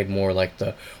 kind of played more like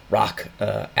the rock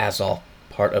Azov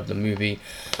part of the movie.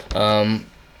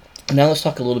 Now let's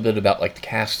talk a little bit about like the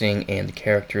casting and the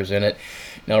characters in it.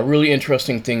 Now, a really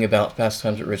interesting thing about Fast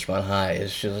Times at Ridgemont High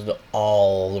is just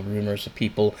all the rumors of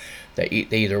people that they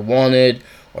either wanted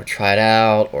or tried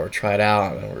out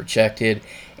and were rejected.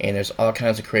 And there's all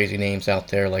kinds of crazy names out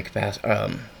there like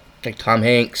Tom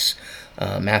Hanks,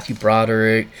 Matthew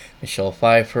Broderick, Michelle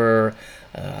Pfeiffer,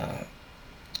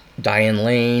 Diane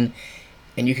Lane,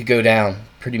 and you could go down,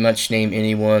 pretty much name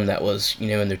anyone that was,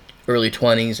 in their early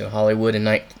 20s in Hollywood in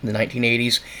the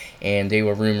 1980s, and they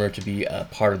were rumored to be a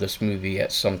part of this movie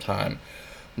at some time.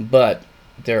 But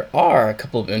there are a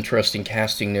couple of interesting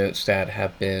casting notes that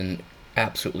have been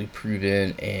absolutely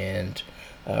proven and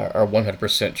are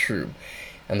 100% true.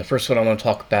 And the first one I want to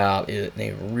talk about is in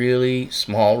a really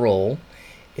small role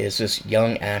is this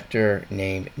young actor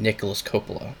named Nicholas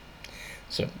Coppola.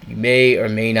 So you may or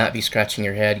may not be scratching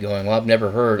your head going, well, I've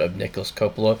never heard of Nicholas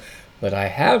Coppola, but I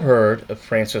have heard of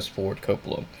Francis Ford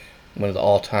Coppola, one of the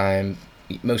all-time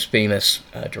most famous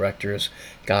directors,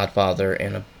 Godfather,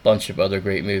 and a bunch of other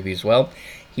great movies. Well,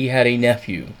 he had a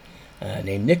nephew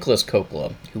named Nicholas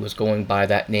Coppola, who was going by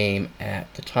that name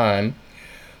at the time,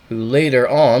 who later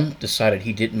on decided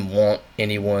he didn't want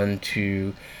anyone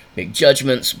to make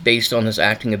judgments based on his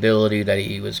acting ability, that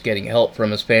he was getting help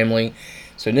from his family.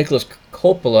 So Nicholas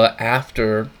Coppola,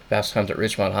 after Fast Times at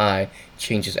Ridgemont High,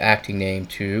 changed his acting name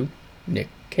to Nick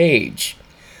Cage,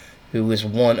 who was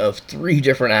one of 3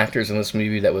 different actors in this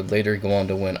movie that would later go on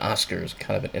to win Oscars.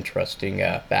 Kind of an interesting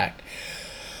fact.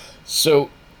 So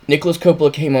Nicholas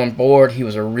Coppola came on board. He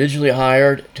was originally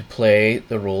hired to play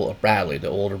the role of Bradley, the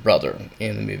older brother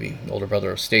in the movie, the older brother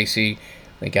of Stacy,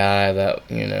 the guy that,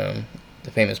 the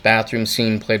famous bathroom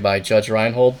scene played by Judge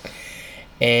Reinhold.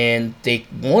 And they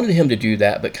wanted him to do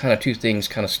that, but kind of two things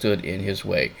kind of stood in his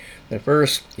way. The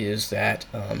first is that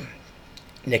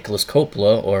Nicholas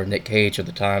Coppola, or Nick Cage at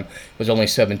the time, was only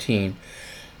 17.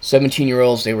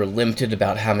 17-year-olds, they were limited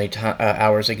about how many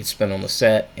hours they could spend on the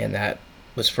set, and that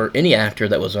was for any actor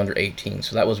that was under 18.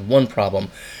 So that was one problem.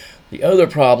 The other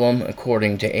problem,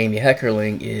 according to Amy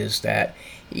Heckerling, is that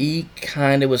he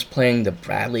kind of was playing the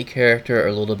Bradley character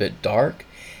a little bit dark,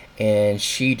 and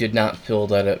she did not feel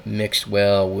that it mixed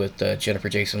well with Jennifer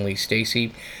Jason Leigh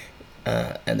Stacy,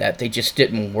 and that they just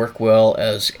didn't work well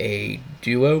as a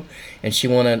duo. And she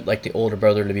wanted like the older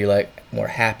brother to be like more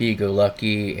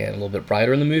happy-go-lucky and a little bit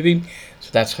brighter in the movie. So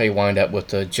that's how you wind up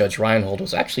with Judge Reinhold, who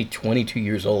was actually 22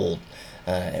 years old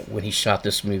when he shot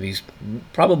this movie. He's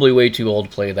probably way too old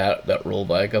to play that role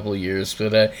by a couple of years,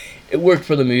 but it worked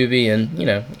for the movie. And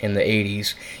in the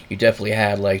 80s, you definitely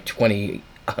had like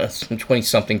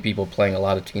 20-something people playing a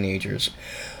lot of teenagers.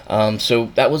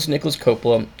 So that was Nicholas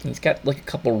Coppola. He's got like a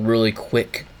couple really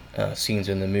quick scenes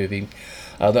in the movie.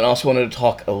 Then I also wanted to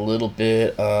talk a little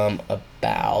bit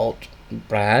about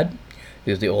Brad,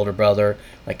 who's the older brother.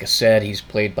 Like I said, he's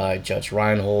played by Judge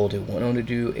Reinhold, who went on to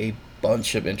do a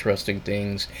bunch of interesting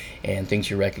things and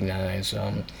things you recognize.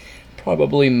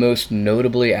 Probably most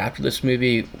notably after this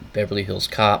movie, Beverly Hills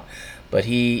Cop. But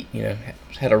he,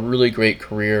 had a really great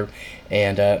career,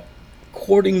 and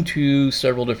according to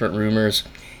several different rumors,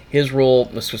 his role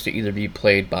was supposed to either be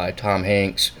played by Tom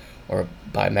Hanks or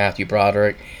by Matthew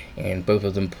Broderick, and both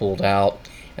of them pulled out.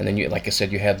 And then, like I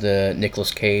said, you had the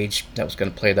Nicolas Cage that was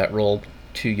going to play that role,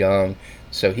 too young,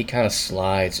 so he kind of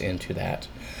slides into that.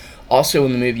 Also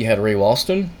in the movie, you had Ray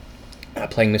Walston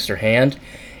playing Mr. Hand,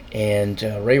 and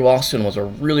Ray Walston was a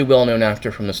really well-known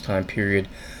actor from this time period,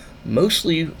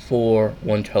 mostly for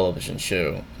one television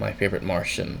show, My Favorite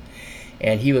Martian.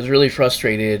 And he was really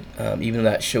frustrated, even though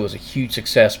that show was a huge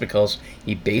success, because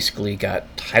he basically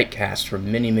got typecast for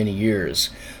many, many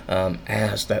years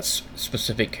as that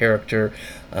specific character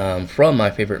from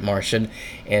My Favorite Martian.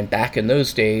 And back in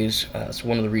those days, it's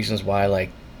one of the reasons why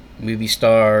like movie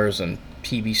stars and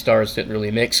TV stars didn't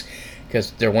really mix,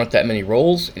 because there weren't that many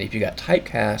roles, and if you got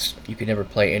typecast, you could never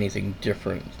play anything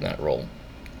different than that role.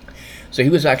 So he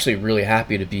was actually really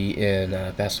happy to be in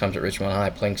Fast Times at Ridgemont High,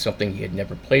 playing something he had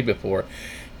never played before.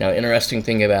 Now, interesting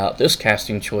thing about this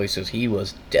casting choice is he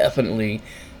was definitely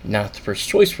not the first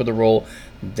choice for the role.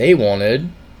 They wanted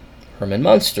Herman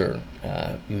Munster.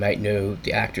 You might know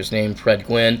the actor's name, Fred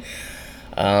Gwynne.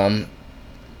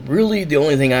 Really, the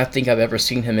only thing I think I've ever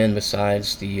seen him in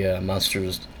besides the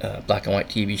Munsters black and white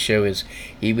TV show is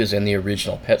he was in the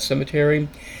original Pet Sematary.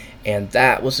 And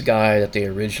that was the guy that they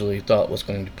originally thought was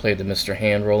going to play the Mr.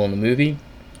 Hand role in the movie.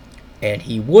 And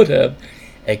he would have,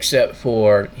 except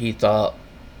for he thought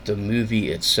the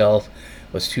movie itself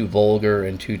was too vulgar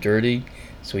and too dirty.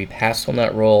 So he passed on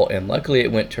that role, and luckily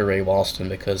it went to Ray Walston,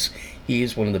 because he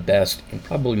is one of the best and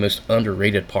probably most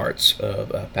underrated parts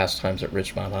of Fast Times at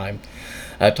Ridgemont High.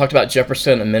 I talked about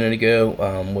Jefferson a minute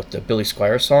ago with the Billy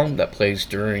Squier song that plays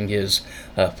during his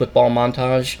football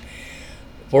montage.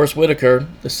 Forrest Whitaker,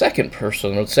 the second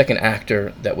person, or the second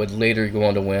actor that would later go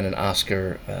on to win an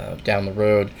Oscar down the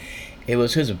road, it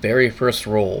was his very first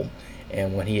role.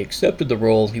 And when he accepted the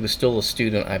role, he was still a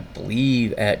student, I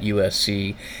believe, at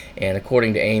USC. And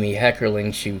according to Amy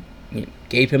Heckerling, she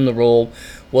gave him the role,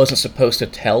 wasn't supposed to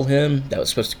tell him. That was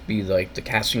supposed to be like the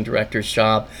casting director's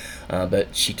job.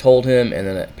 But she told him, and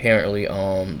then apparently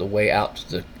on the way out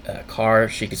to the car,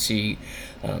 she could see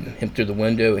him through the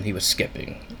window, and he was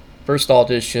skipping. First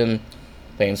audition,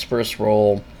 playing his first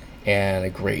role, and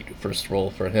a great first role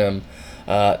for him.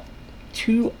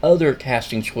 Two other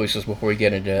casting choices before we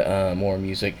get into more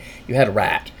music. You had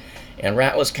Rat, and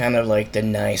Rat was kind of like the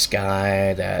nice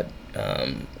guy that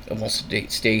wants to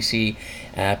date Stacy,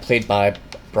 played by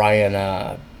Brian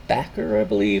Backer, I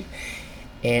believe.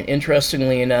 And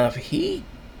interestingly enough, he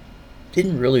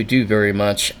didn't really do very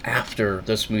much after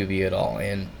this movie at all,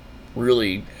 and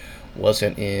really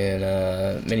wasn't in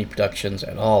many productions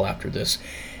at all after this.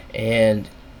 And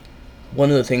one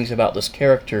of the things about this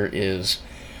character is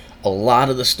a lot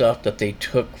of the stuff that they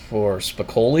took for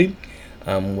Spicoli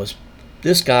was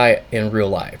this guy in real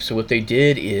life. So what they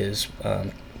did is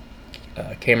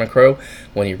Cameron Crowe,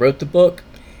 when he wrote the book,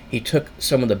 he took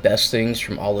some of the best things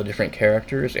from all the different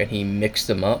characters and he mixed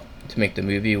them up to make the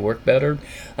movie work better.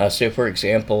 So for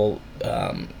example,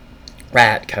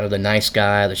 Rat, kind of the nice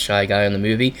guy, the shy guy in the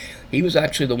movie, he was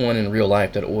actually the one in real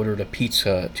life that ordered a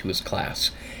pizza to his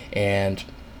class. And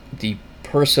the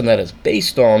person that is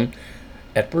based on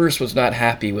at first was not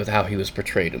happy with how he was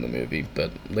portrayed in the movie,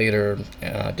 but later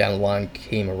down the line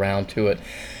came around to it.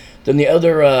 Then the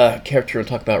other character we'll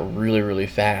talk about really, really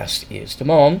fast is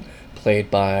Timon, played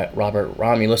by Robert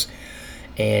Romulus.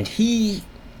 And he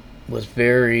was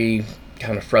very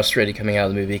kind of frustrated coming out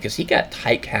of the movie because he got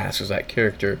typecast as that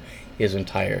character his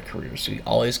entire career. So he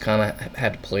always kind of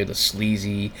had to play the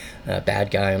sleazy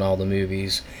bad guy in all the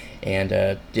movies.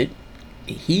 And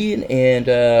he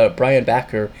and Brian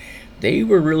Backer, they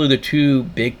were really the two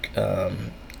big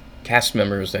cast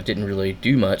members that didn't really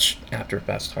do much after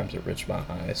Fast Times at Ridgemont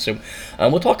High. So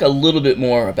we'll talk a little bit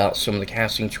more about some of the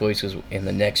casting choices in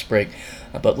the next break.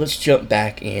 But let's jump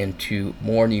back into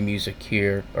more new music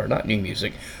here, or not new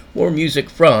music, more music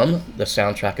from the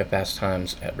soundtrack of Fast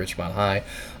Times at Ridgemont High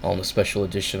on the special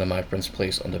edition of My Friend's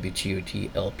Place on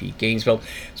WGOT LP Gainesville.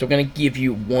 So we're going to give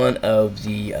you one of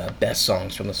the best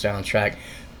songs from the soundtrack,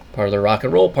 part of the rock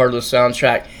and roll part of the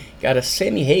soundtrack. Got a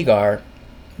Sammy Hagar,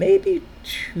 maybe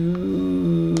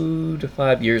 2 to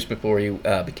 5 years before he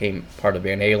became part of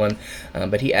Van Halen,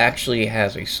 but he actually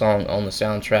has a song on the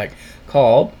soundtrack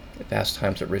called Fast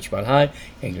Times at Ridgemont High,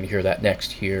 and you're going to hear that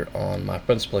next here on My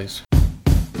Friend's Place.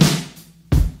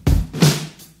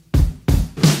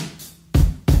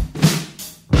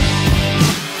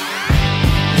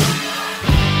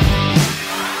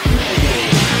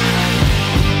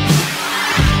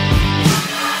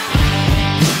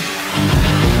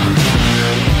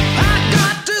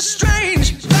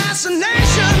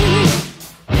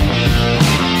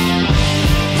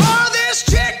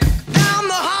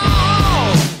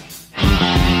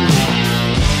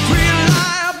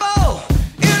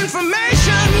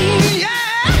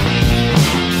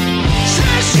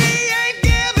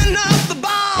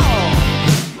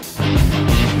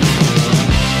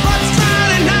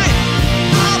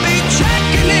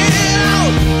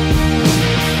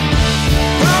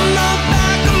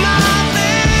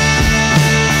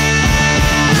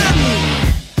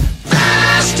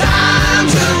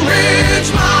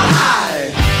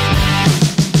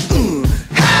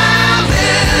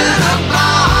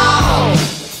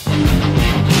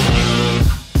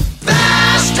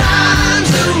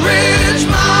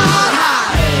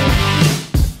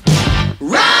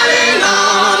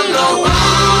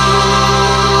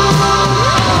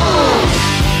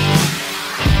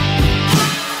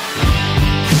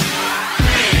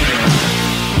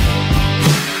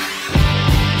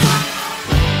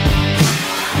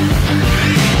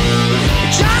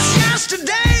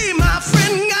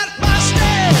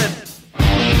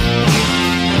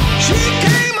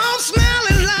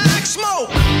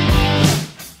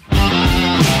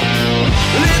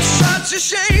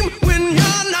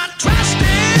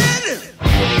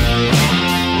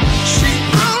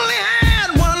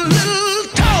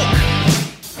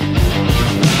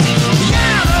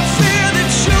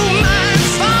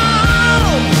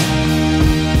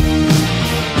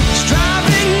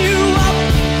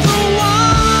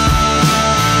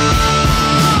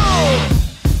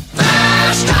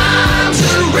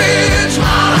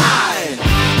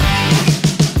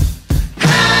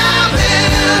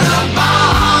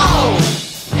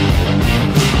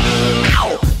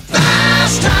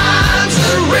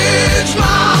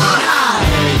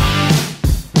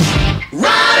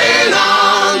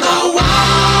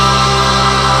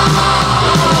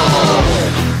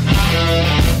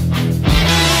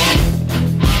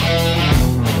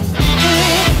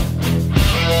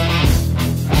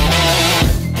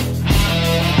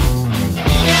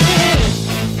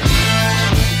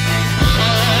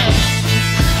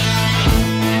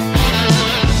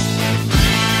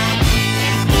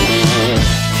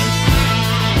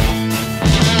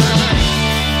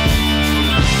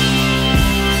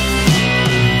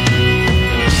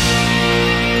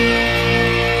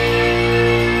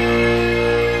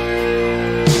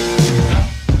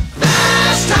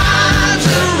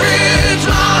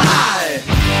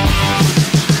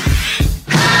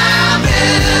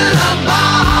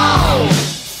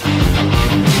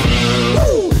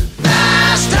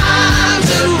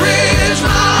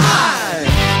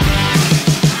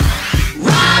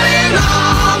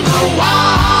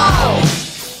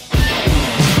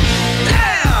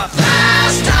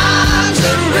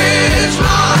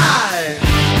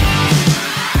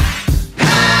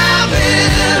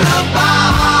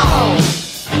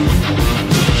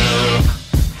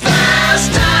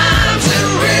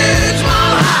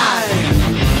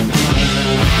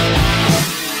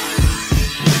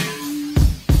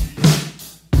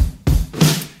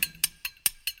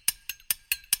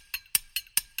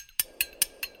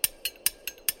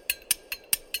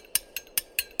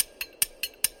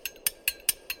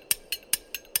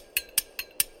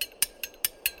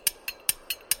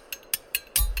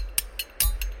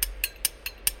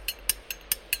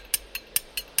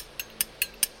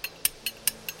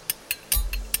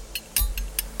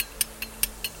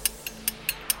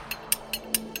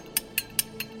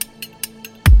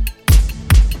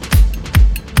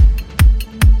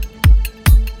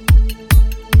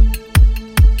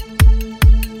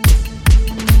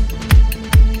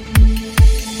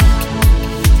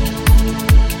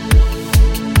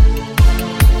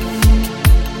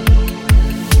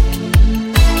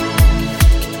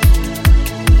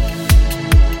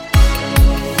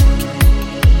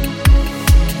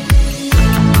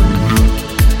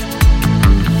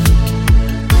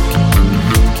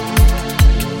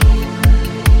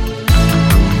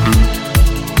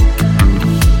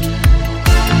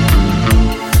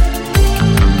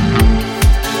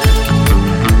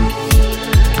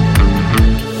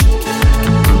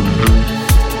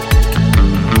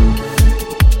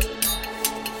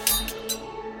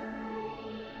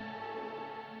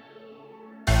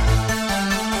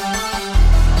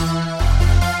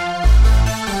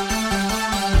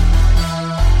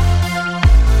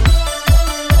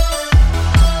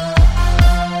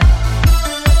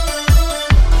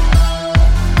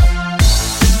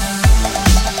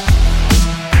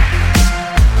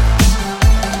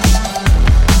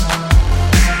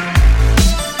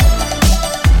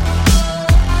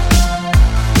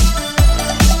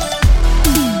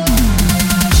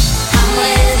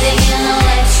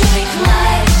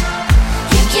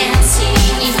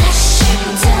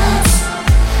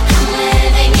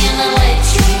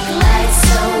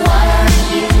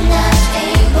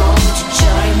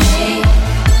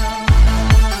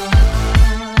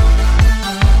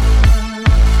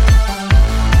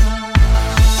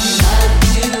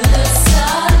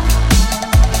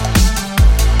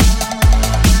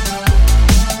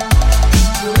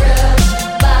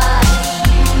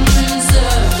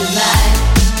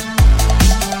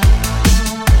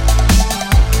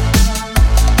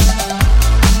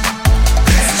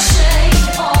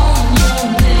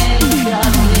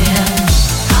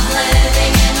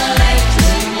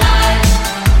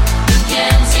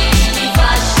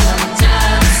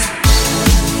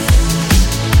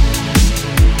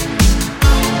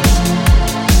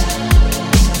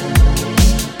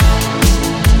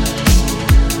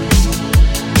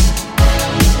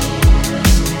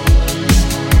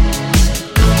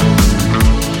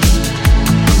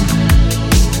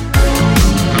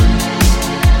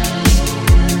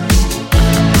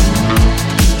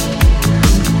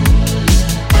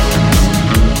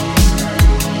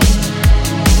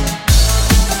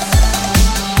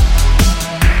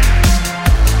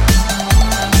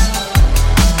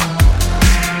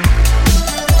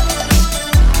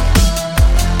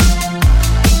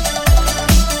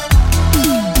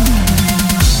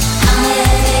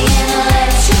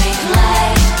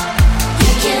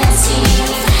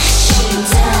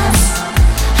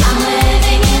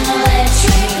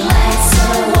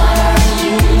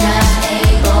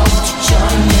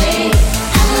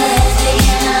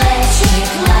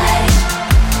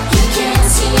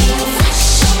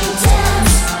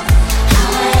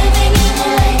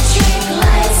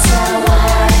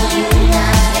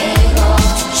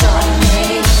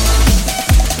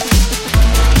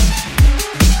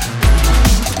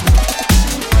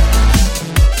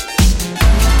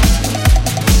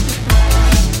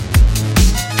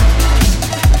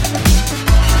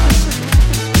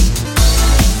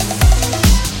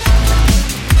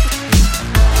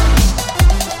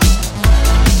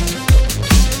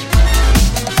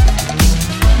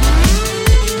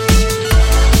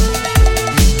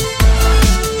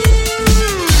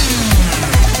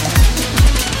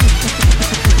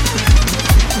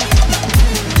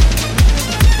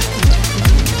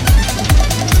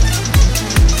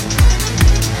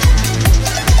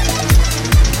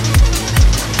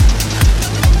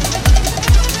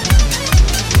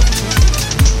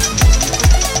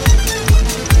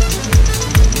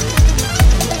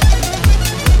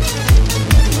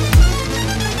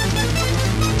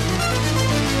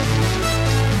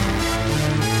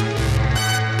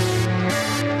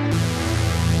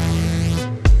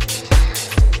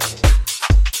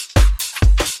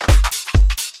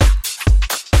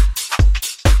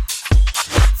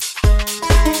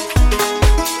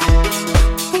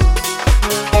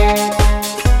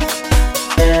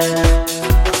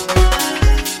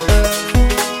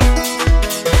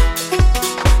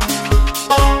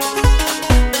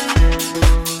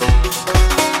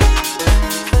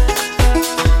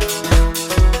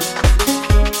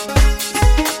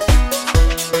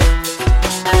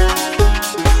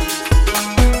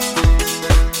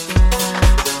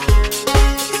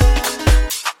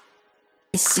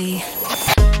 see.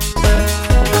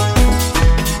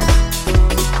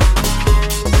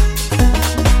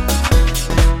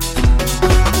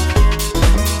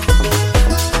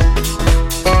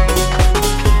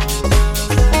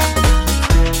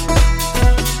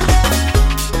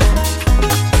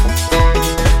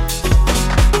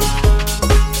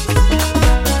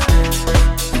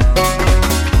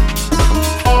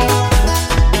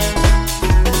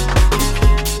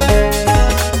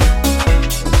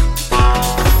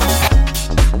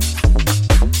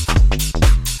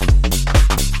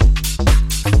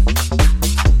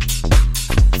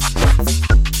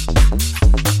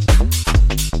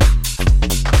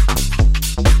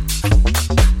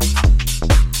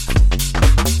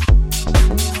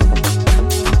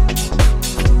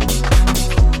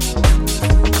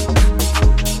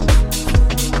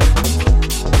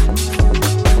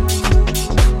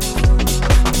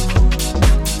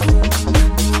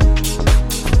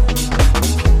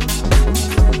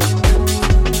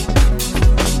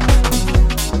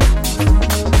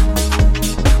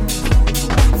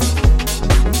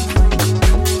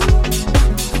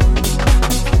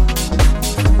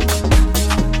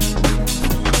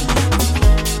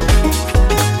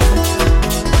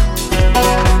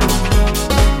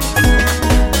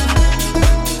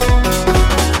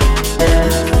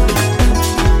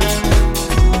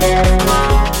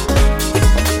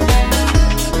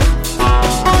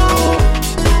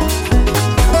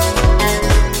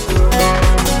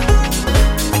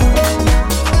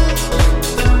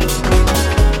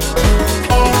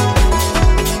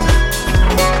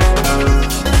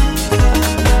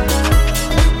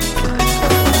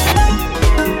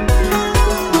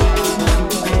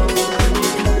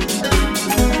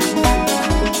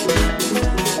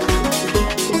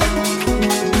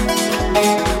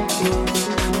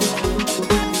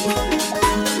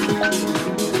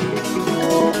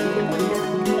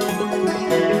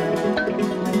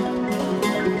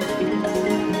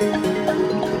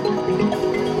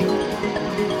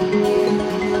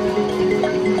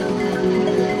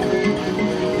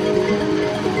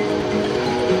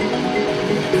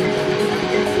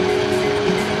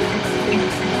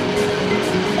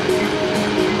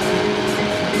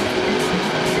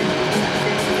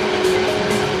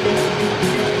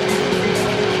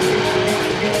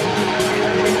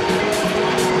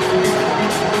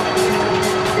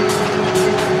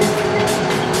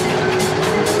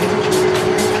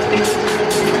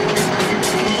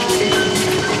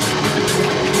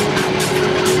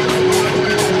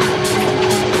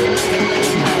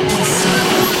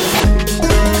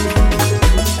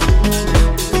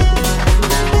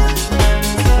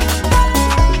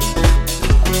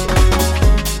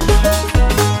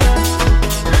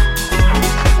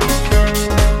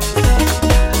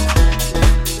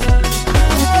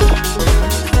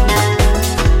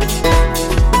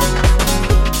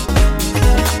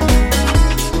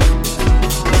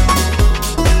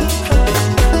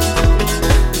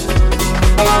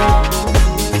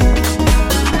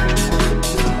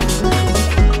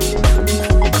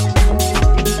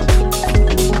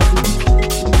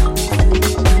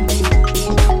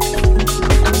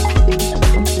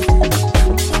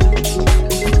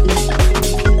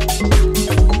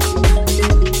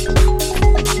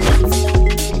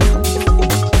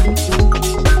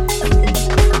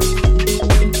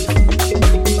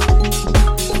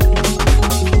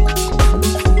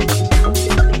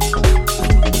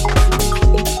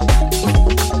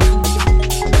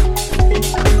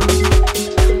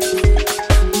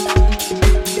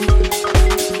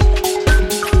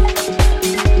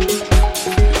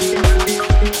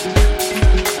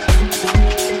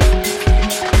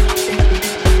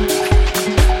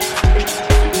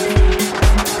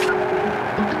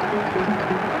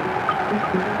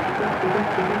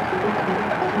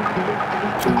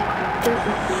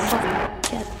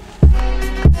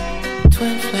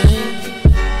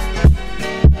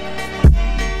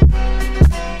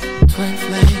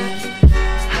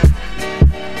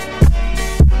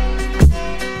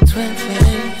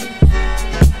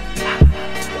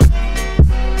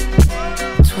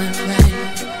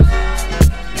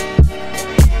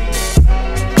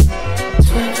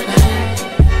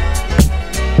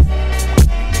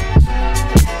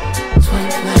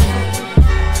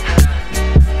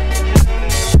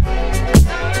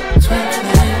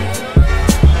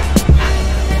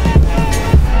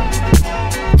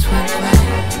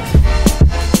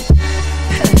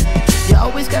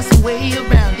 always got some way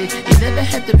around it. You never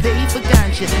had to pay for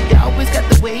ganja. You always got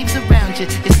the waves around you.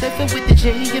 You're surfing with the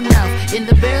J in your mouth, in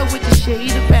the barrel with the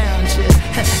shade around you.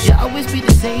 You always be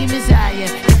the same as I am.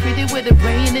 You're pretty with a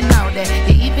brain and all that.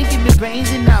 You even give me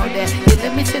brains and all that. You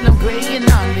let me till I'm graying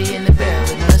on me in the barrel.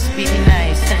 It must be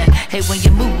nice. Hey, when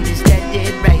your mood is that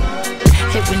dead right.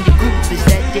 Hey, when your groove is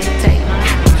that dead tight.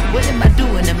 What am I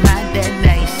doing? Am I that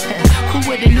nice? Who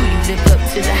would've knew you live up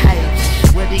to the hype?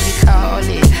 What do you call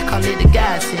it? Call it a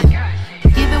godsend.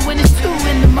 Even when it's 2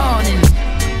 in the morning,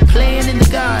 playing in the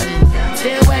garden,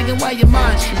 tail wagging while you're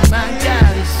marching. My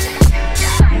God, it's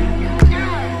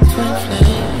twin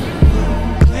flame.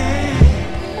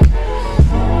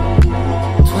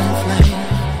 Twin flame.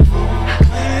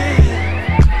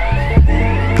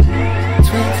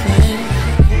 Twin flame.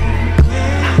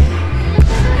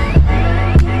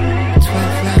 Twin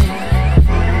flame.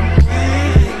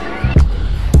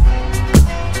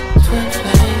 Twin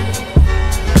flame.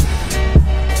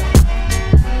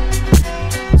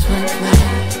 Twin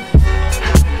flame.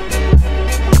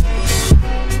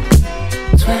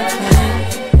 Twin flame.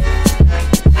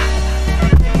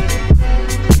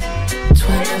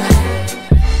 Twin flame.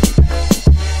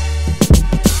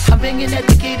 I'm banging at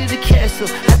the gate of the castle. I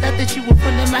thought that you were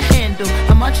pulling my handle.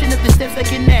 I'm marching up the steps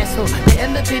like an asshole. The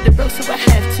elevator broke, so I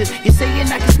have to. You're saying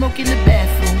I can smoke in the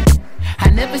bathroom. I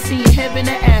never seen you having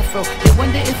an afro. They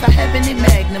wonder if I have any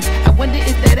magnums. I wonder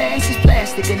if that ass is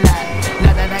plastic or not.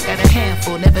 Now that I got a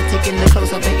handful, never taking the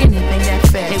clothes off of anything that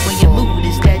fast. Hey, when your mood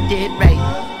is that dead right.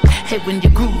 Hey, when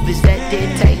your groove is that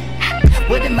dead tight.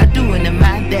 What am I doing? Am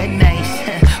I that nice?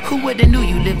 Who would've knew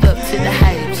you live up to the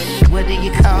hype? What do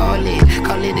you call it?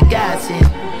 Call it a godsend.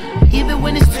 Even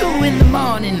when it's 2 in the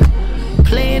morning,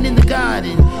 playing in the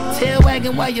garden, tail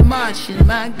wagging while you're marching.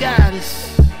 My God,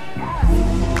 it's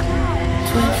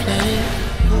twin flame.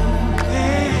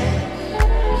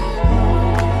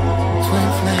 Twin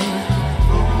flame.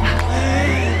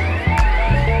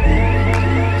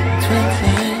 Twin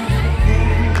flame.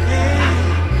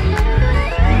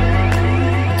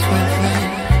 Twin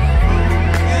flame.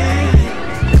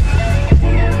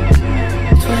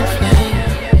 Twin flame.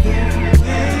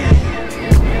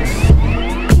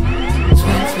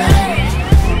 Twin flame.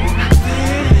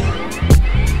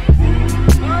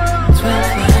 Twin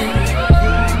flame.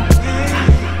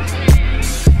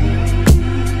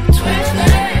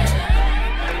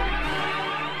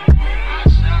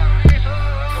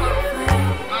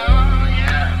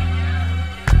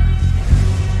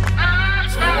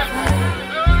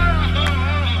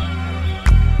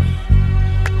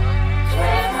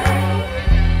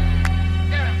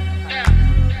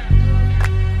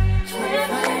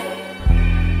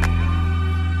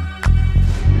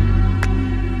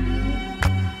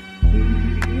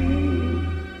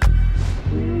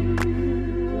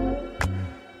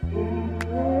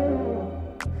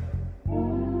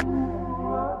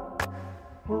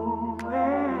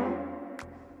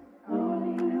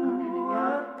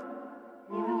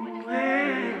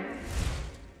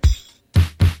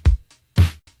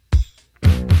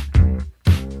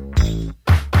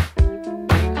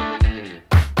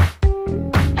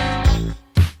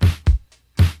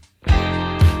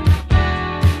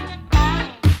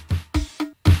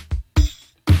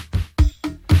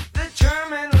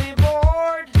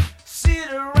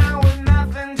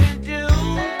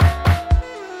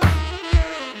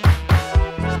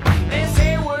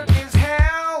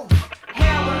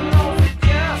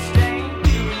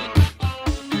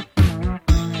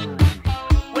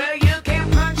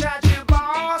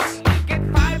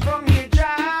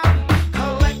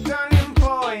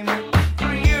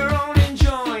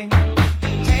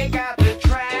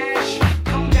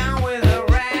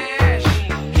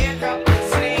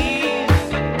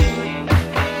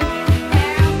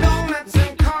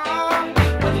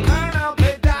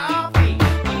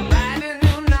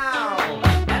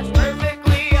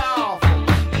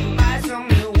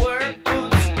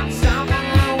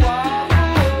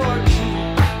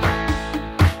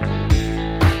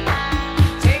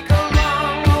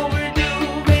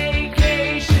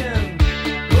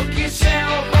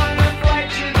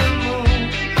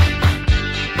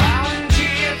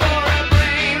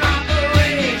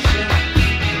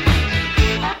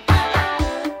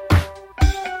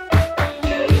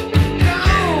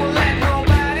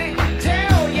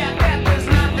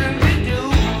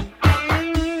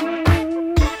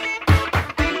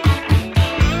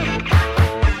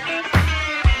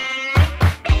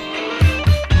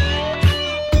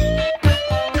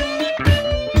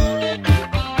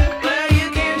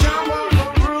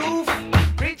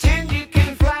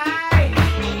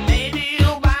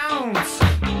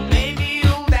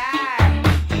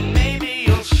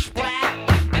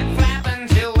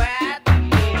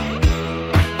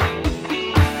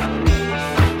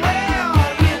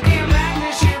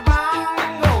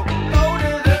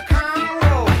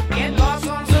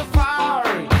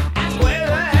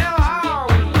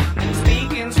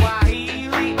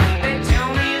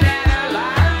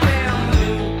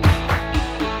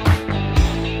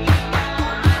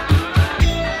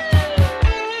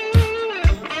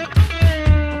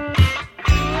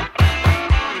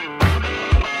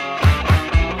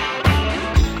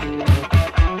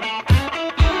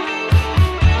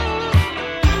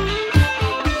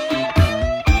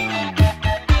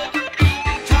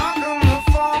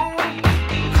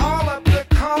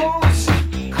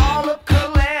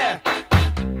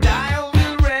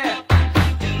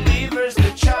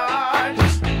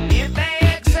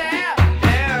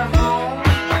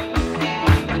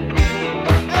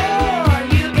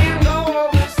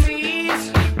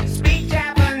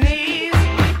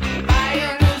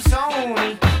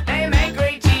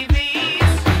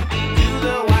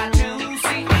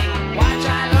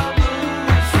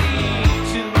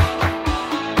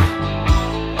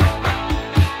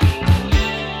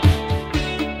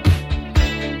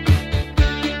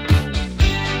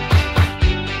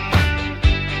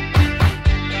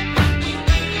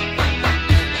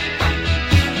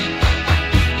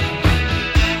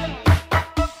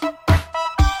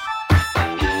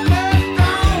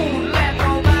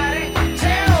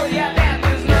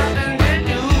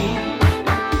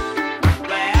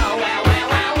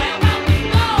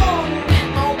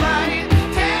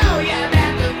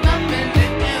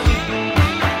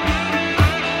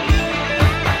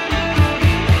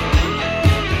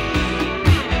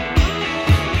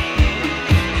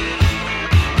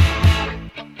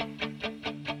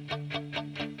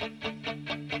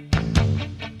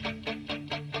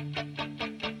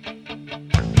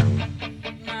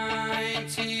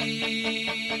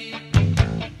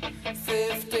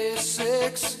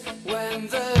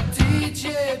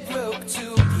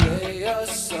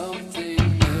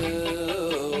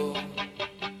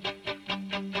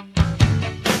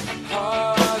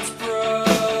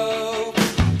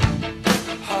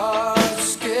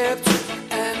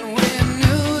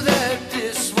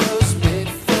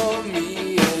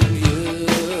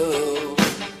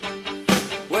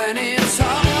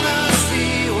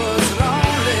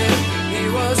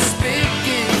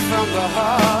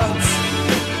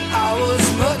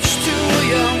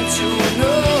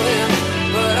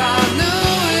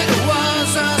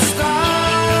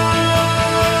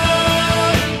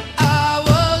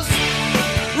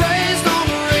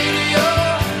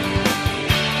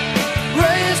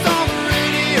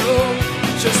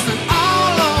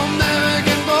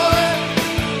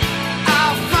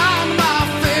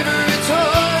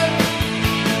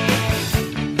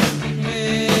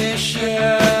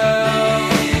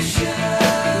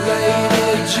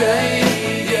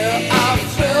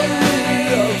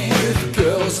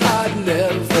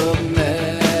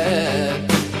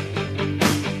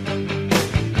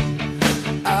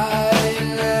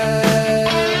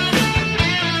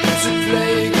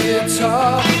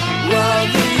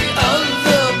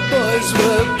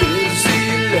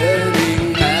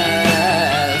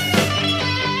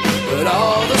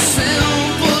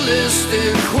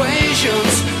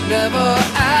 never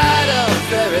added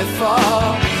very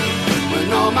far. When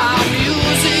all my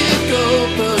musical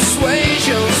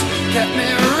persuasions kept me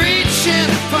reaching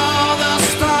for the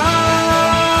stars.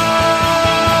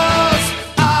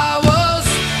 I was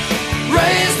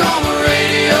raised on the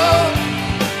radio,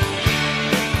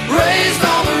 raised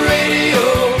on the radio,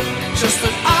 just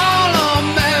an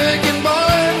all-American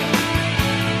boy.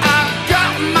 I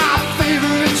got my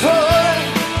favorite toy.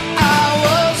 I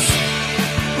was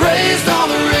raised on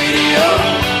the radio.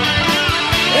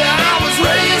 Yeah, I was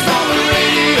raised on the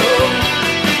radio.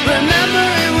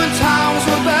 Remembering when times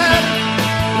were bad.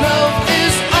 Love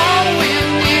is all we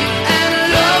need, and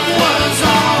love was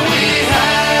all we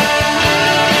had.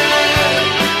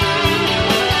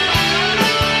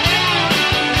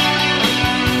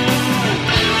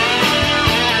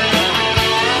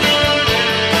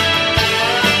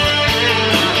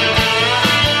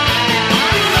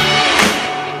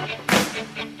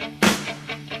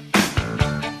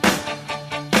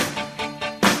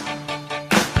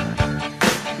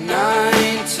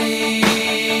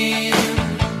 Nineteen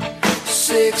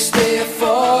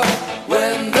 64,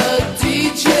 when the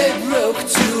DJ broke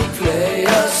to play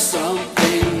us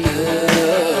something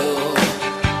new.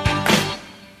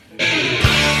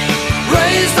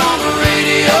 Raised on the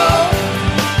radio,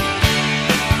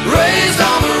 raised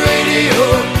on the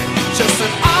radio, just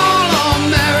an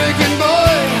all-American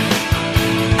boy.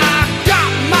 I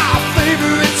got my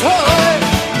favorite toy.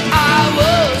 I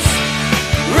was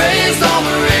raised on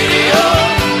the radio.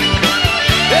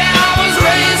 Yeah, I was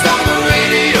raised on the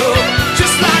radio,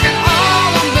 just like an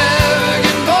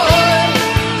all-American boy.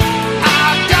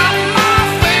 I got my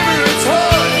favorite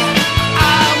toy.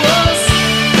 I was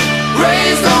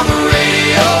raised on the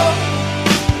radio,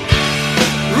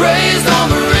 raised on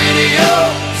the radio.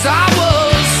 'Cause I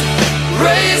was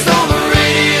raised on the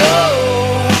radio.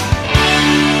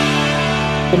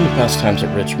 From the Fast Times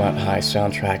at Ridgemont High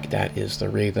soundtrack, that is the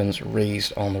Ravens,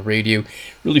 Raised on the Radio.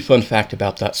 Really fun fact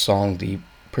about that song, the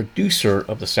producer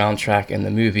of the soundtrack and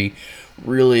the movie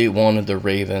really wanted the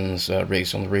Ravens,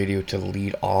 Raised on the Radio, to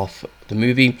lead off the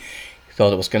movie. He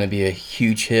felt it was going to be a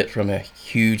huge hit from a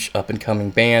huge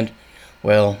up-and-coming band.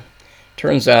 Well,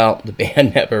 turns out the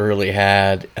band never really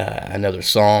had another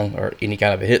song or any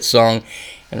kind of a hit song,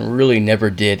 and really never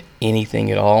did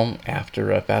anything at all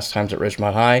after Fast Times at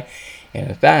Ridgemont High. And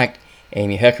in fact,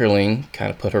 Amy Heckerling kind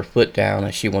of put her foot down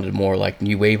as she wanted more like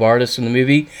new wave artists in the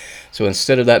movie. So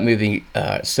instead of that movie,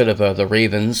 instead of the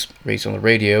Ravens, Raised on the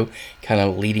Radio, kind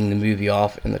of leading the movie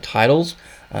off in the titles,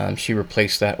 she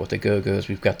replaced that with the Go-Go's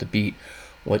We've Got the Beat,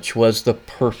 which was the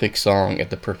perfect song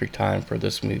at the perfect time for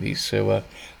this movie. So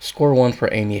score one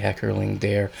for Amy Heckerling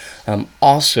there.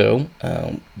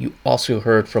 You also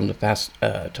heard from the Fast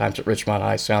Times at Ridgemont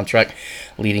High soundtrack.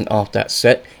 Leading off that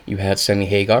set, you had Sammy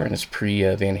Hagar in his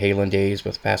pre-Van Halen days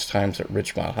with Fast Times at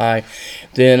Ridgemont High.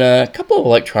 Then a couple of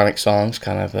electronic songs,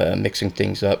 kind of mixing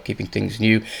things up, keeping things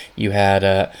new. You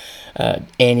had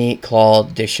Annie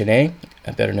Claude Deschanel,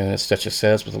 better known as Such As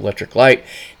Says, with Electric Light.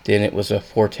 Then it was a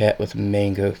Fortet with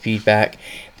Mango Feedback.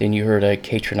 Then you heard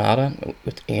K-Tronada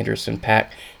with Anderson .Paak,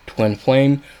 Twin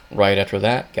Flame. Right after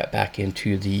that, got back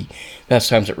into the Fast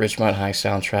Times at Ridgemont High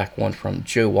soundtrack, one from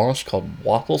Joe Walsh called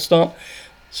Waffle Stomp.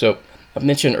 So I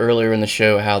mentioned earlier in the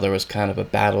show how there was kind of a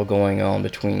battle going on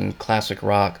between classic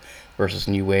rock versus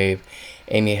new wave.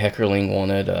 Amy Heckerling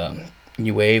wanted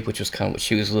new wave, which was kind of what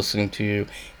she was listening to,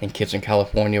 and Kids in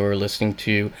California were listening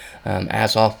to.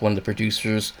 Azoff, one of the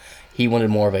producers, he wanted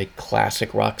more of a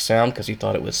classic rock sound because he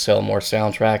thought it would sell more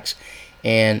soundtracks,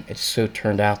 and it so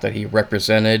turned out that he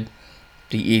represented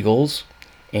the Eagles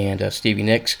and Stevie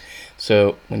Nicks.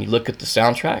 So when you look at the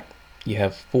soundtrack, you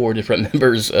have 4 different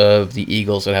members of the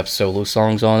Eagles that have solo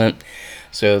songs on it.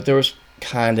 So there was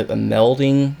kind of a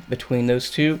melding between those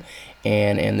two.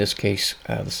 And in this case,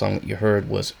 the song that you heard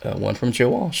was one from Joe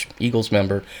Walsh, Eagles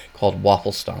member, called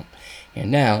Waffle Stomp.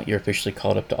 And now you're officially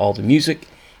caught up to all the music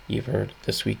you've heard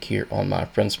this week here on My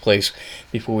Friend's Place.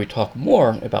 Before we talk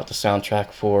more about the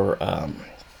soundtrack for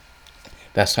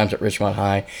Fast Times at Ridgemont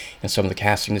High and some of the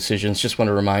casting decisions, just want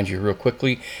to remind you real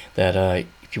quickly that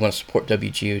if you want to support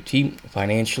WGOT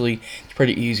financially, it's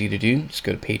pretty easy to do. Just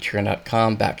go to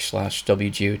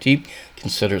patreon.com/WGOT.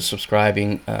 Consider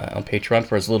subscribing on Patreon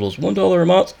for as little as $1 a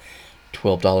month,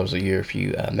 $12 a year if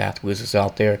you math whizzes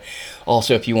out there.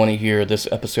 Also, if you want to hear this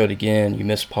episode again, you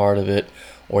missed part of it,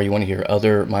 or you want to hear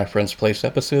other My Friend's Place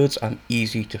episodes, I'm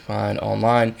easy to find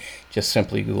online. Just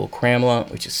simply Google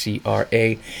Cramela, which is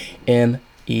CRAMELA.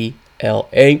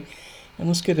 And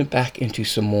let's get back into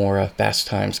some more Fast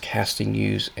Times casting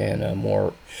news and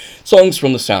more songs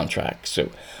from the soundtrack. So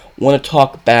want to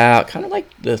talk about kind of like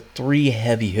the three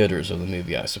heavy hitters of the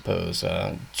movie, I suppose.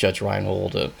 Judge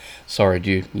Reinhold, sorry,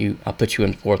 dude, I'll put you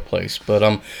in fourth place.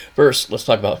 But first, let's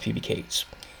talk about Phoebe Cates.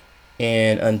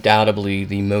 And undoubtedly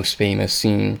the most famous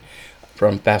scene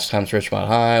from Fast Times at Ridgemont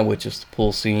High, which is the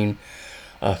pool scene.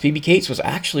 Phoebe Cates was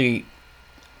actually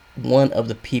one of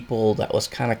the people that was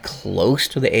kind of close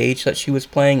to the age that she was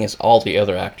playing, as all the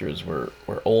other actors were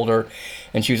older.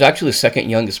 And she was actually the second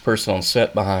youngest person on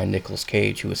set behind Nicolas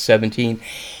Cage, who was 17.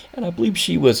 And I believe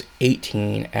she was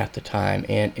 18 at the time.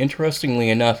 And interestingly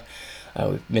enough,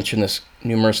 we've mentioned this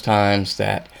numerous times,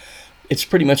 that it's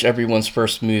pretty much everyone's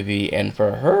first movie. And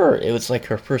for her, it was like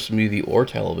her first movie or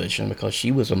television, because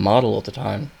she was a model at the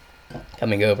time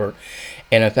coming over.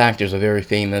 And in fact, there's a very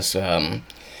famous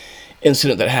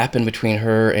incident that happened between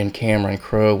her and Cameron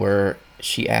Crowe, where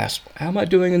she asked, "How am I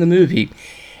doing in the movie?"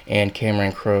 And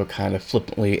Cameron Crowe kind of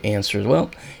flippantly answered,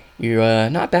 "Well, you're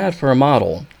not bad for a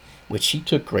model," which she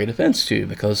took great offense to,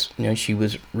 because she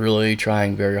was really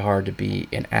trying very hard to be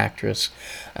an actress.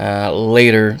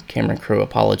 Later, Cameron Crowe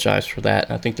apologized for that,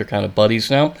 and I think they're kind of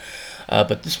buddies now.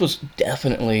 But this was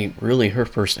definitely really her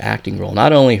first acting role.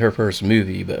 Not only her first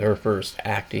movie, but her first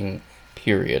acting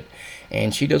period.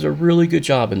 And she does a really good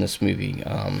job in this movie,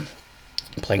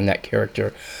 playing that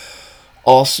character.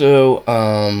 Also,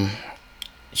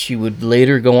 she would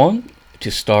later go on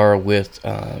to star with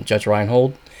Judge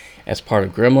Reinhold as part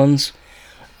of Gremlins.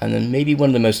 And then maybe one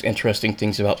of the most interesting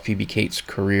things about Phoebe Cates'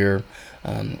 career,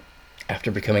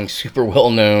 after becoming super well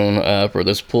known for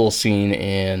this pool scene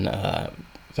in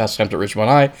Fast Times at Ridgemont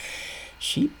High,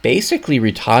 she basically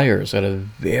retires at a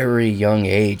very young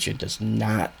age and does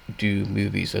not do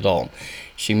movies at all.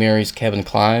 She marries Kevin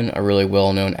Kline, a really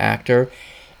well-known actor,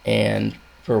 and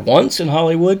for once in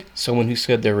Hollywood, someone who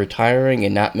said they're retiring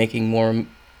and not making more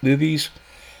movies,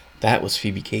 that was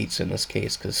Phoebe Cates in this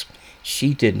case, because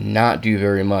she did not do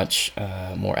very much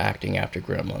more acting after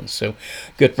Gremlins. So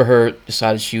good for her.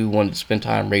 Decided she wanted to spend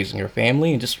time raising her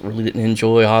family and just really didn't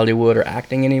enjoy Hollywood or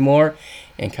acting anymore,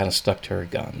 and kind of stuck to her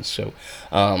guns. So,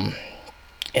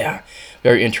 yeah,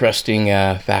 very interesting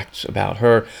facts about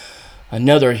her.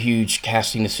 Another huge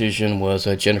casting decision was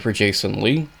Jennifer Jason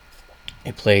Leigh,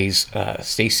 who plays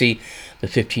Stacy, the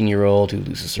 15-year-old who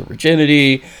loses her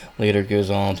virginity, later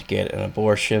goes on to get an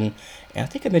abortion. And I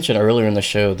think I mentioned earlier in the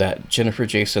show that Jennifer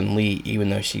Jason Leigh, even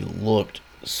though she looked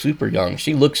super young,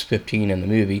 she looks 15 in the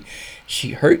movie,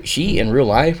 she in real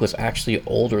life was actually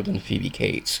older than Phoebe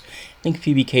Cates. I think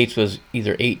Phoebe Cates was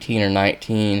either 18 or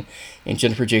 19, and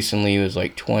Jennifer Jason Leigh was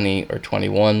like 20 or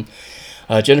 21.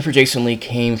 Jennifer Jason Leigh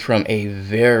came from a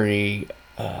very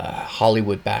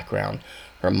Hollywood background.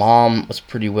 Her mom was a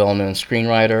pretty well-known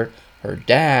screenwriter. Her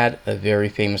dad, a very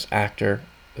famous actor,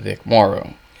 Vic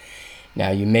Morrow.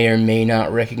 Now, you may or may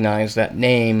not recognize that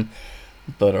name,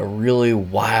 but a really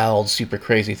wild, super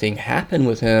crazy thing happened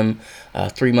with him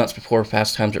 3 months before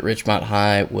Fast Times at Ridgemont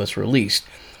High was released.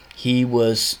 He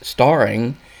was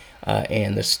starring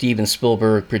in the Steven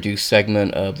Spielberg produced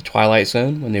segment of The Twilight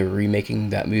Zone when they were remaking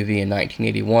that movie in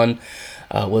 1981.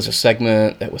 Was a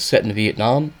segment that was set in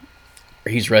Vietnam,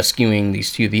 where he's rescuing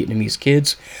these two Vietnamese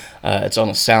kids. It's on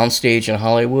a soundstage in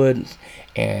Hollywood,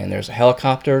 and there's a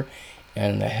helicopter,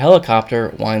 and the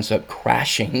helicopter winds up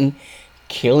crashing,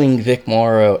 killing Vic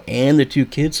Morrow and the two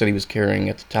kids that he was carrying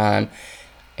at the time.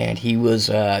 And he was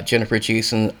Jennifer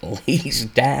Jason Leigh's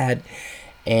dad.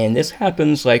 And this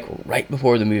happens like right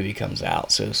before the movie comes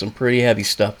out. So some pretty heavy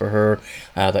stuff for her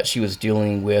that she was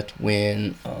dealing with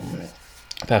when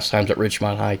Fast Times at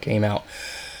Ridgemont High came out.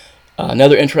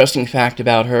 Another interesting fact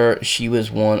about her, she was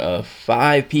one of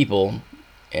 5 people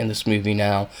in this movie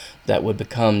now that would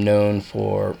become known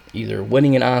for either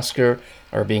winning an Oscar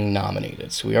or being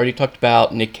nominated. So we already talked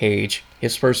about Nick Cage,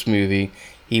 his first movie,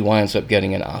 he winds up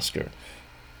getting an Oscar.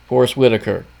 Forrest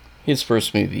Whitaker, his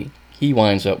first movie, he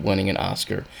winds up winning an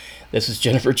Oscar. This is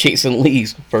Jennifer Jason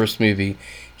Leigh's first movie.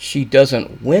 She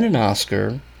doesn't win an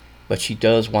Oscar, but she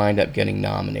does wind up getting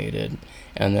nominated.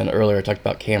 And then earlier I talked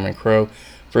about Cameron Crowe.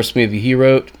 First movie he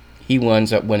wrote, he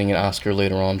winds up winning an Oscar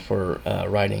later on for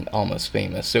writing Almost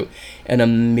Famous. So an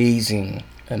amazing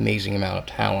amount of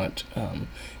talent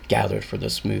gathered for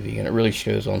this movie, and it really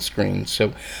shows on screen.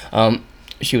 So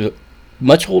she was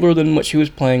much older than what she was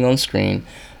playing on screen,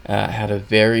 had a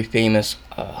very famous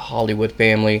Hollywood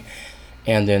family,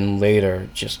 and then later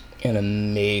just an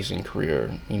amazing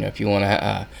career. You know, if you want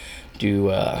to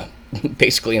do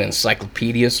basically an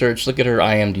encyclopedia search, look at her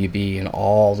IMDb and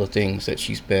all the things that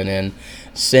she's been in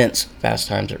since Fast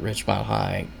Times at Ridgemont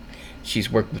High.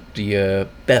 She's worked with the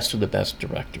best of the best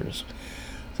directors.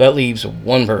 So that leaves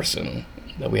one person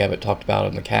that we haven't talked about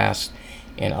in the cast,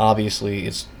 and obviously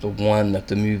it's the one that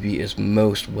the movie is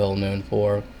most well known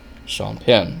for, Sean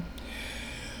Penn.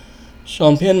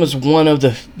 Sean Penn was one of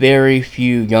the very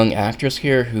few young actors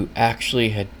here who actually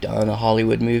had done a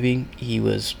Hollywood movie. He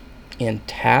was in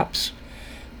Taps,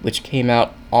 which came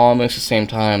out almost the same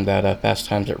time that Fast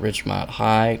Times at Ridgemont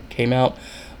High came out,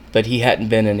 but he hadn't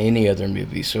been in any other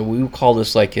movie, so we would call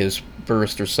this like his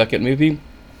first or second movie.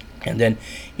 And then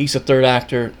he's the third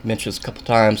actor, mentioned a couple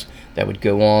times, that would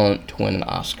go on to win an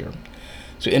Oscar.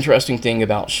 So interesting thing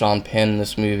about Sean Penn in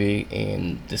this movie,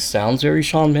 and this sounds very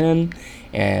Sean Penn,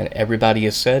 and everybody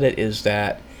has said it, is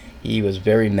that he was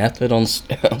very method on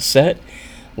set,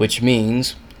 which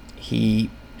means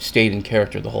he stayed in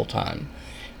character the whole time.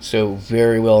 So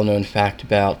very well known fact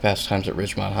about Fast Times at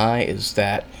Ridgemont High is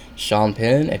that Sean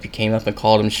Penn, if you came up and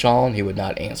called him Sean, he would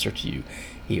not answer to you.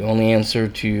 He only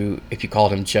answered to if you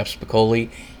called him Jeff Spicoli,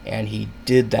 and he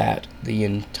did that the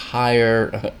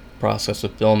entire process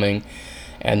of filming.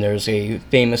 And there's a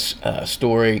famous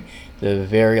story, the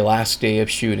very last day of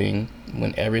shooting,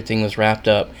 when everything was wrapped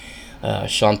up,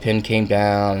 Sean Penn came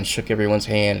down and shook everyone's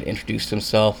hand and introduced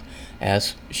himself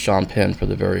as Sean Penn for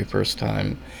the very first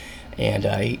time. And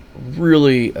a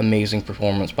really amazing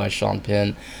performance by Sean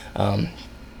Penn.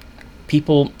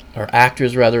 People, or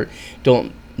actors rather,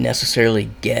 don't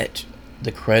necessarily get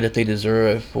the credit they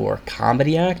deserve for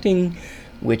comedy acting,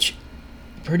 which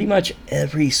pretty much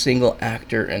every single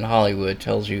actor in Hollywood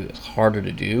tells you it's harder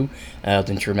to do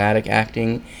than dramatic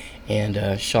acting,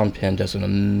 and Sean Penn does an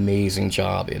amazing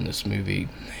job in this movie.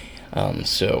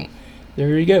 So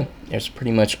there you go. There's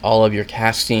pretty much all of your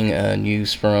casting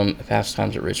news from Fast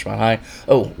Times at Ridgemont High.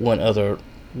 Oh, one other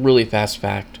really fast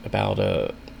fact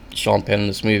about Sean Penn in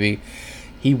this movie.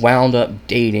 He wound up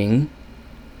dating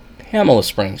Pamela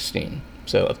Springsteen.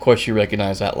 So, of course, you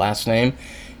recognize that last name.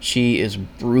 She is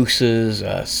Bruce's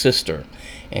sister,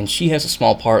 and she has a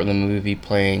small part in the movie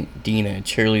playing Dina, a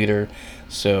cheerleader.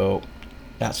 So,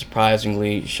 not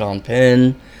surprisingly, Sean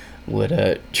Penn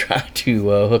would try to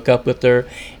hook up with her,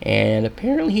 and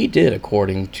apparently he did,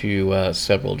 according to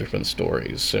several different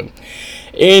stories. So,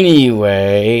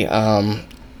 anyway,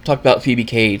 talk about Phoebe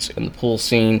Cates and the pool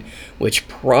scene, which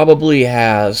probably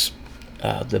has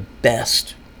the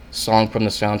best song from the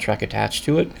soundtrack attached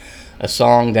to it. A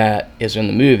song that is in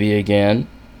the movie again,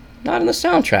 not in the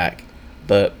soundtrack,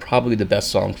 but probably the best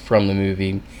song from the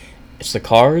movie. It's the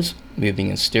Cars, moving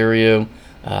in stereo,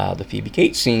 the Phoebe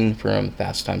Cates scene from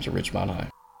Fast Times at Ridgemont High.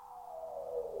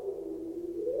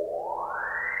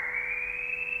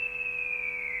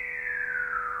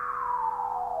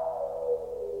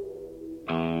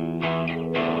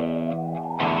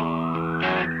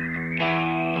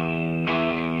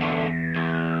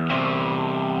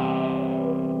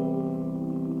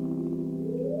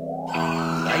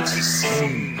 Life's the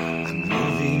same, I'm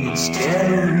moving in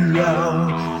stereo.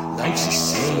 Life's the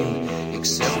same,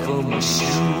 except for my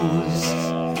shoes.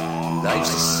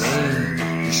 Life's the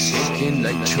same, you're shaking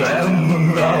like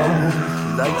tremolo.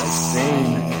 Life's the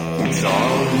same, it's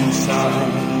all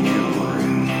inside you.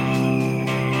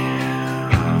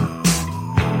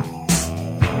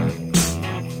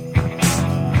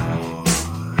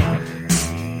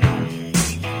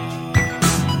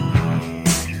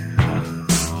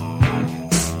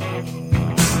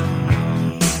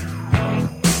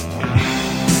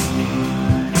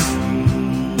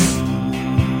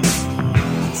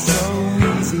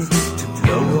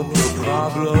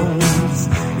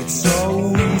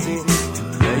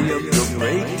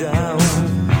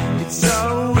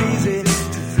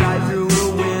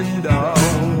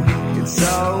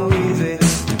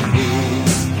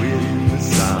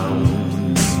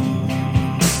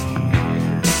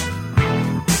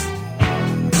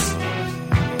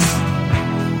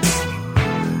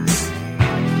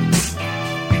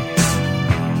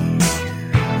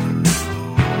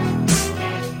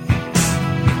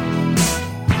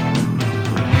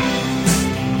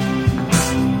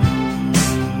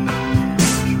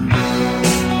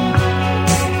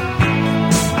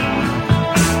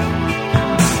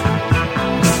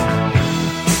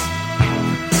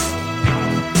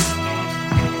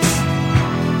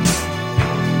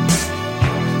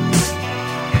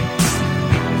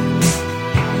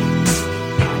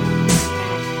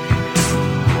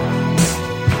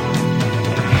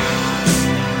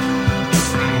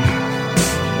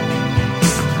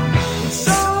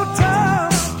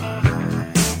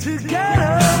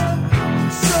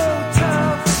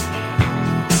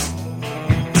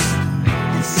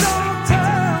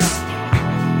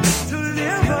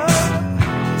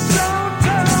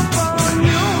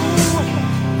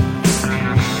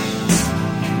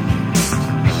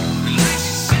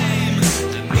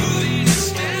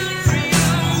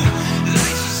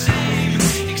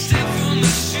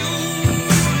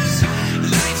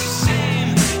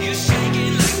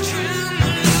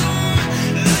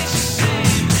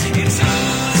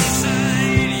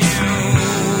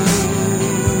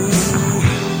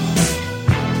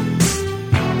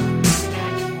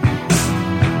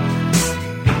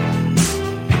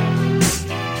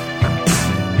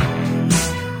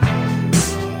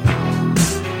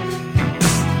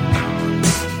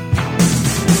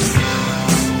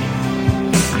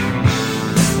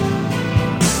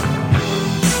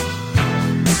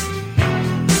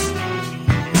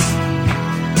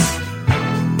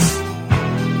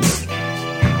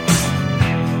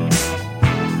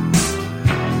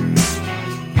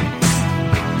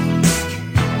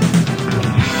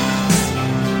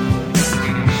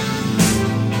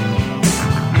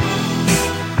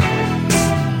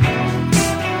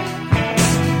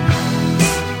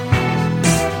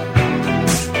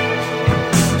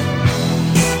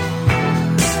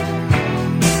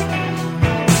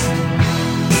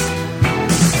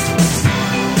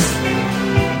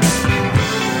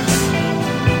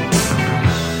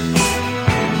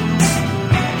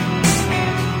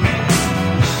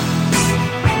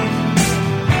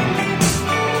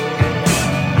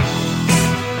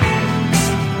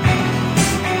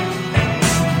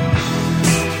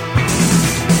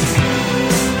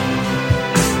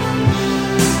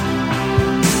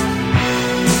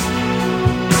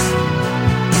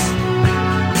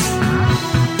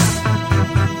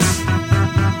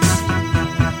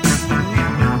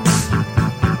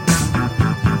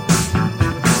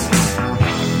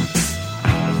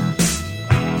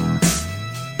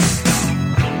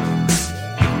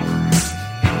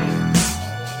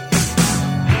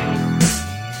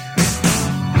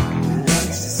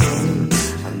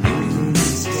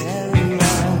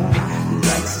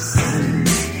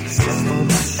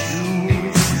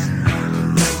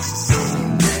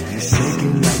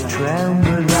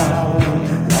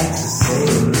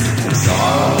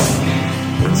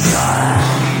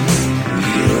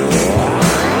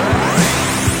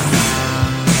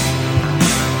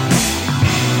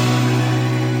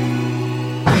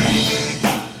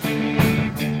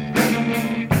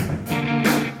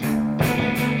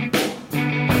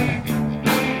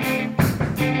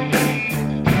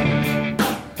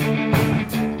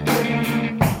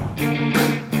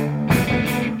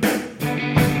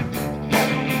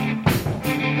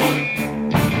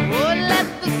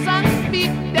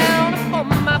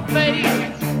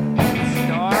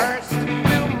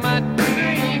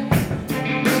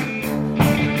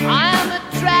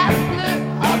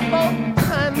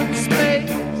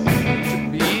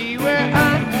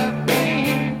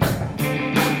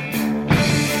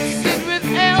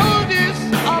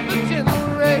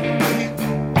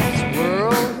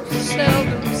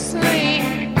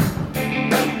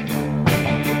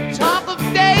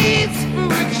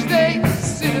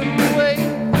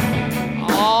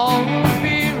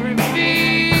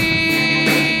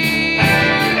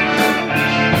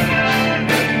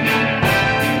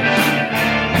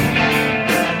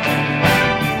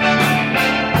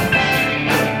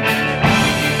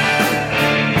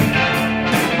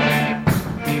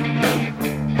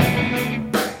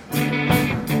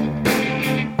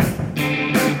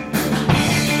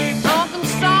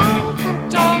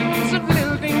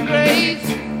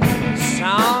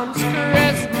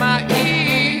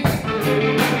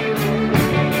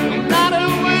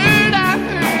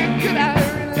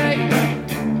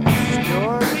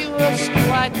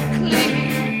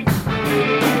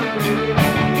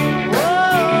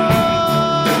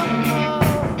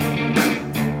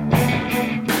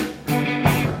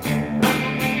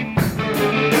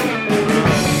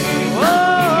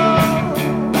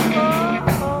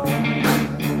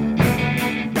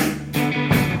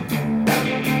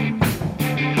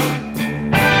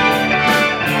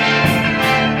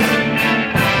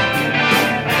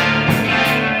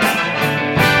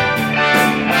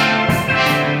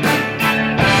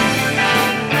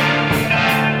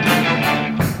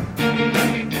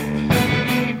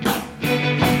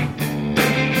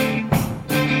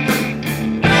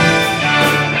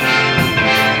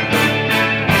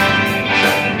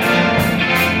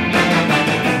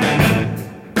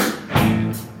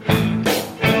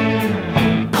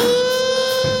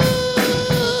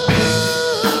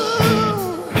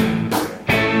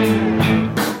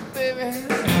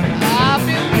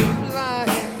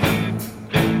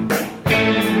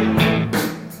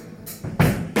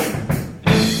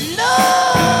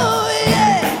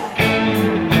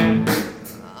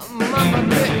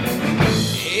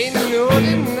 Ain't no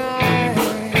denying.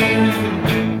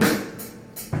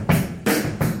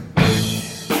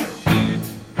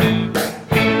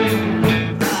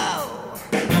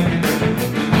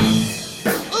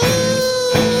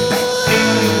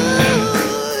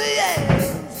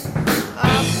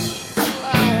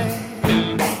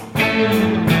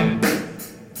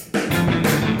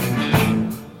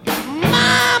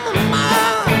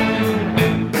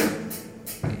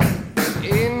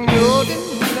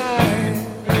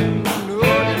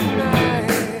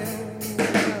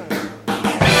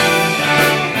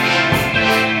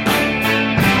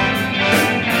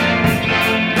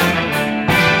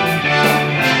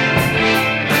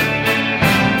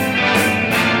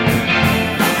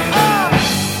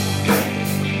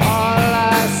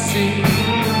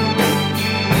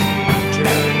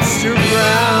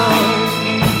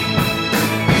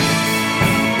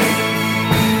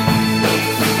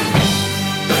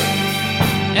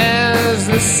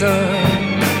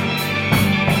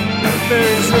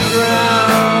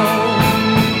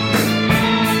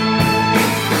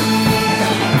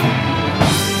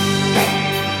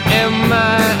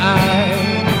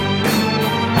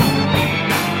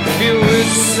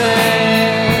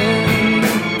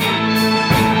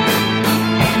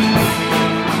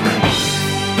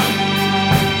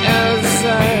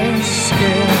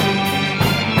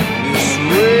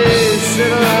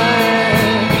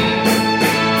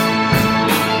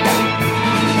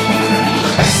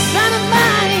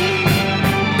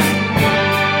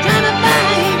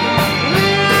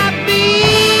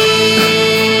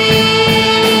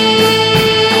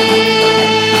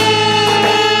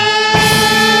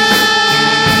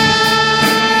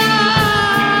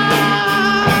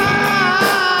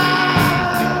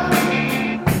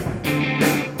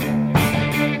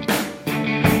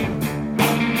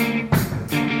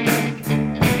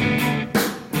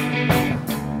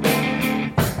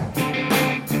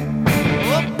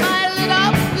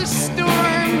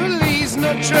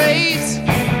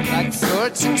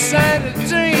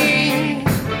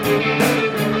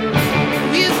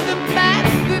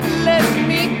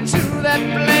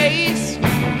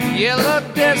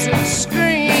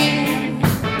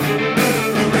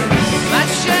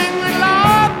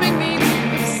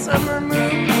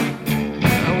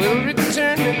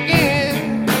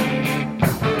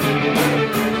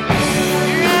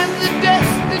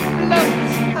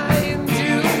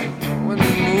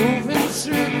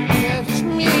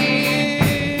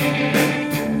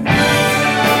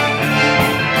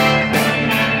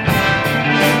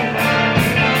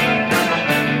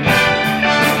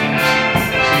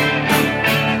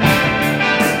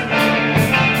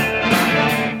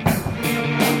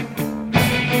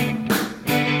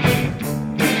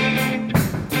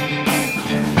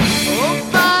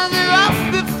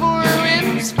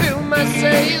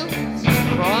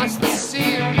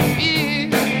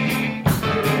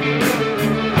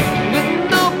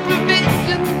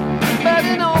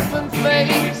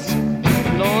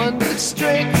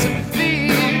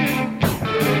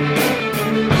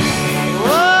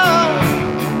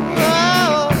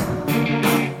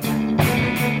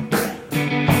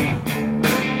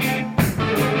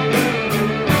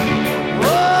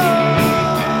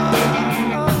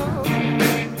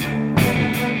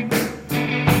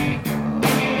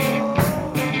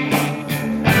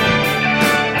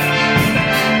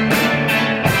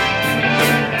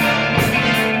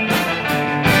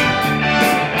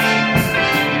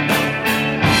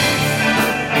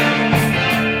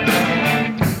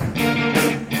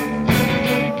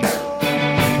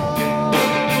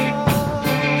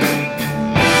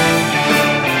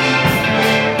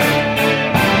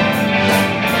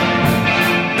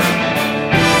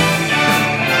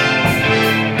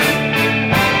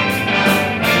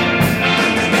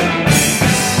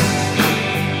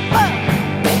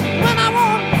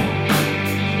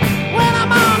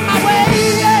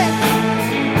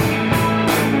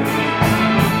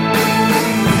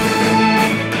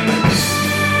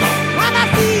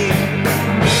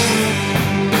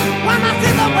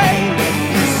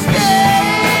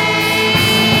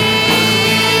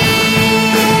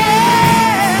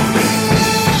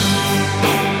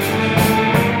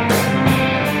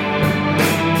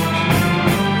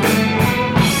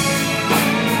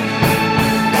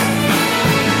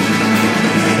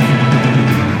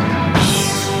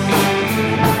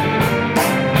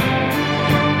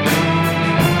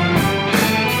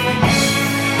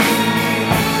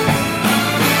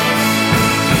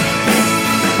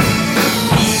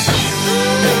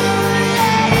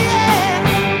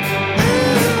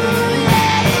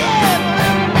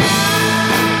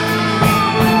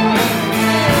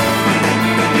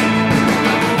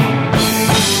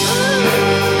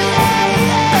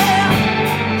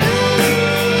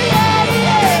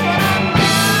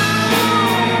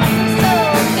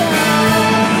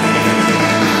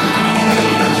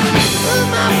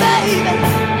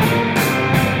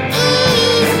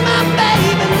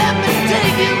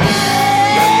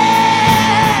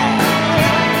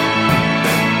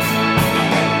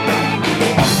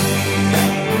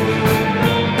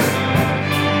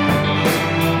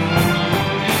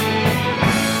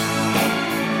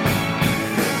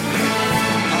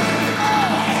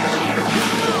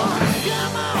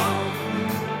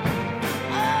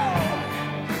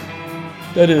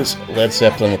 That is Led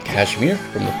Zeppelin with Kashmir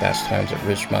from the Fast Times at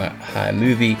Ridgemont High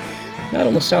movie. Not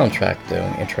on the soundtrack, though,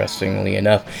 interestingly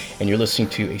enough. And you're listening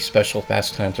to a special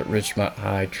Fast Times at Ridgemont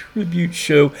High tribute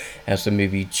show as the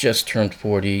movie just turned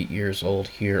 40 years old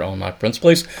here on My Friend's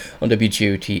Place on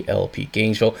WGOT LP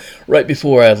Gainesville. Right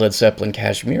before I had Led Zeppelin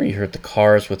Kashmir, you heard the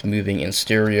Cars with Moving in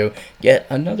Stereo. Yet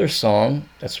another song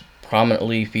that's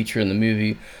prominently featured in the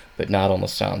movie, but not on the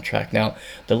soundtrack. Now,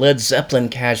 the Led Zeppelin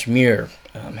Kashmir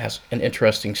has an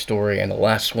interesting story, and the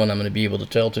last one I'm going to be able to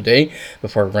tell today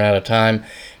before I run out of time.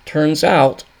 Turns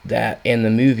out that in the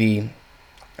movie,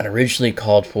 it originally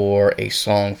called for a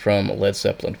song from Led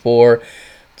Zeppelin 4.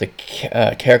 The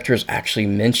characters actually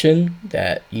mention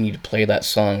that you need to play that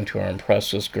song to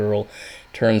impress this girl.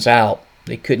 Turns out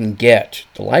they couldn't get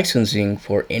the licensing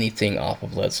for anything off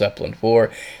of Led Zeppelin 4.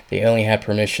 They only had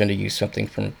permission to use something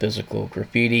from Physical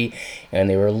Graffiti, and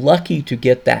they were lucky to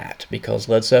get that because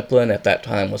Led Zeppelin at that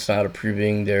time was not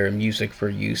approving their music for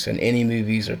use in any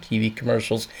movies or TV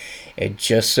commercials. It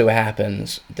just so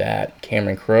happens that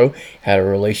Cameron Crowe had a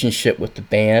relationship with the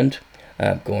band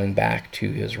going back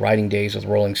to his writing days with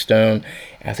Rolling Stone.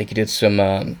 I think he did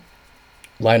some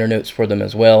liner notes for them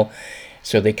as well.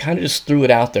 So they kind of just threw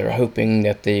it out there, hoping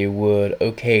that they would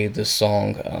okay this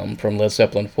song from Led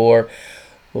Zeppelin 4.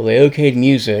 Well, they okayed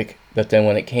music, but then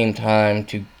when it came time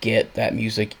to get that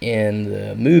music in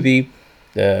the movie,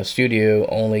 the studio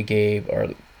only gave,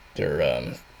 or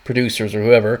their producers or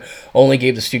whoever, only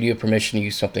gave the studio permission to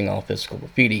use something off Physical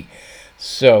Graffiti.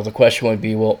 So the question would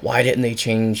be, well, why didn't they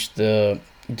change the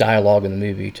dialogue in the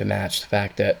movie to match the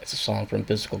fact that it's a song from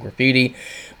Physical Graffiti?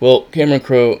 Well, Cameron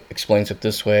Crowe explains it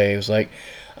this way. It was like,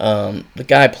 the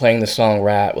guy playing the song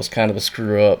Rat was kind of a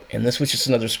screw up, and this was just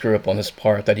another screw up on his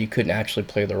part, that he couldn't actually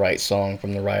play the right song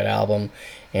from the right album.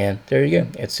 And there you go.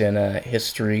 It's in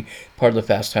history, part of the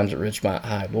Fast Times at Ridgemont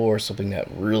High lore, something that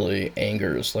really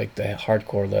angers like the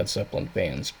hardcore Led Zeppelin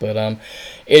fans. But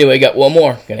anyway, got one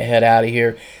more. Gonna head out of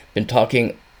here. Been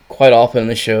talking quite often in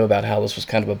the show about how this was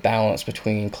kind of a balance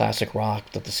between classic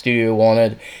rock that the studio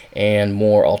wanted and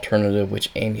more alternative, which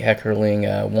Andy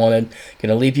Heckerling wanted.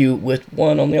 Gonna leave you with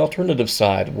one on the alternative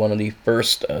side, one of the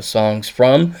first songs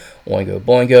from Oingo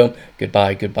Boingo,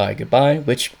 Goodbye, Goodbye, Goodbye,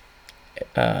 which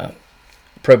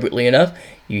appropriately enough,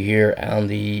 you hear on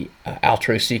the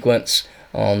outro sequence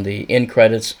on the end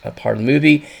credits part of the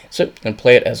movie. So I'm going to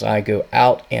play it as I go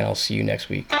out, and I'll see you next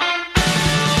week.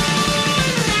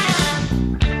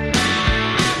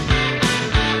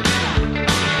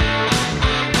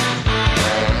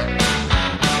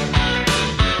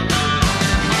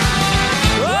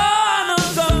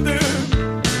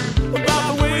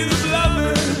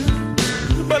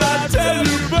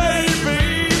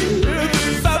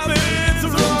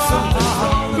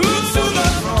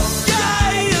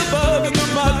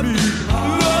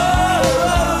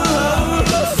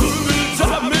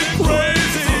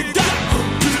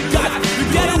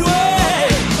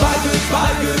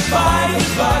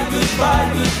 Goodbye,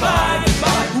 goodbye, goodbye.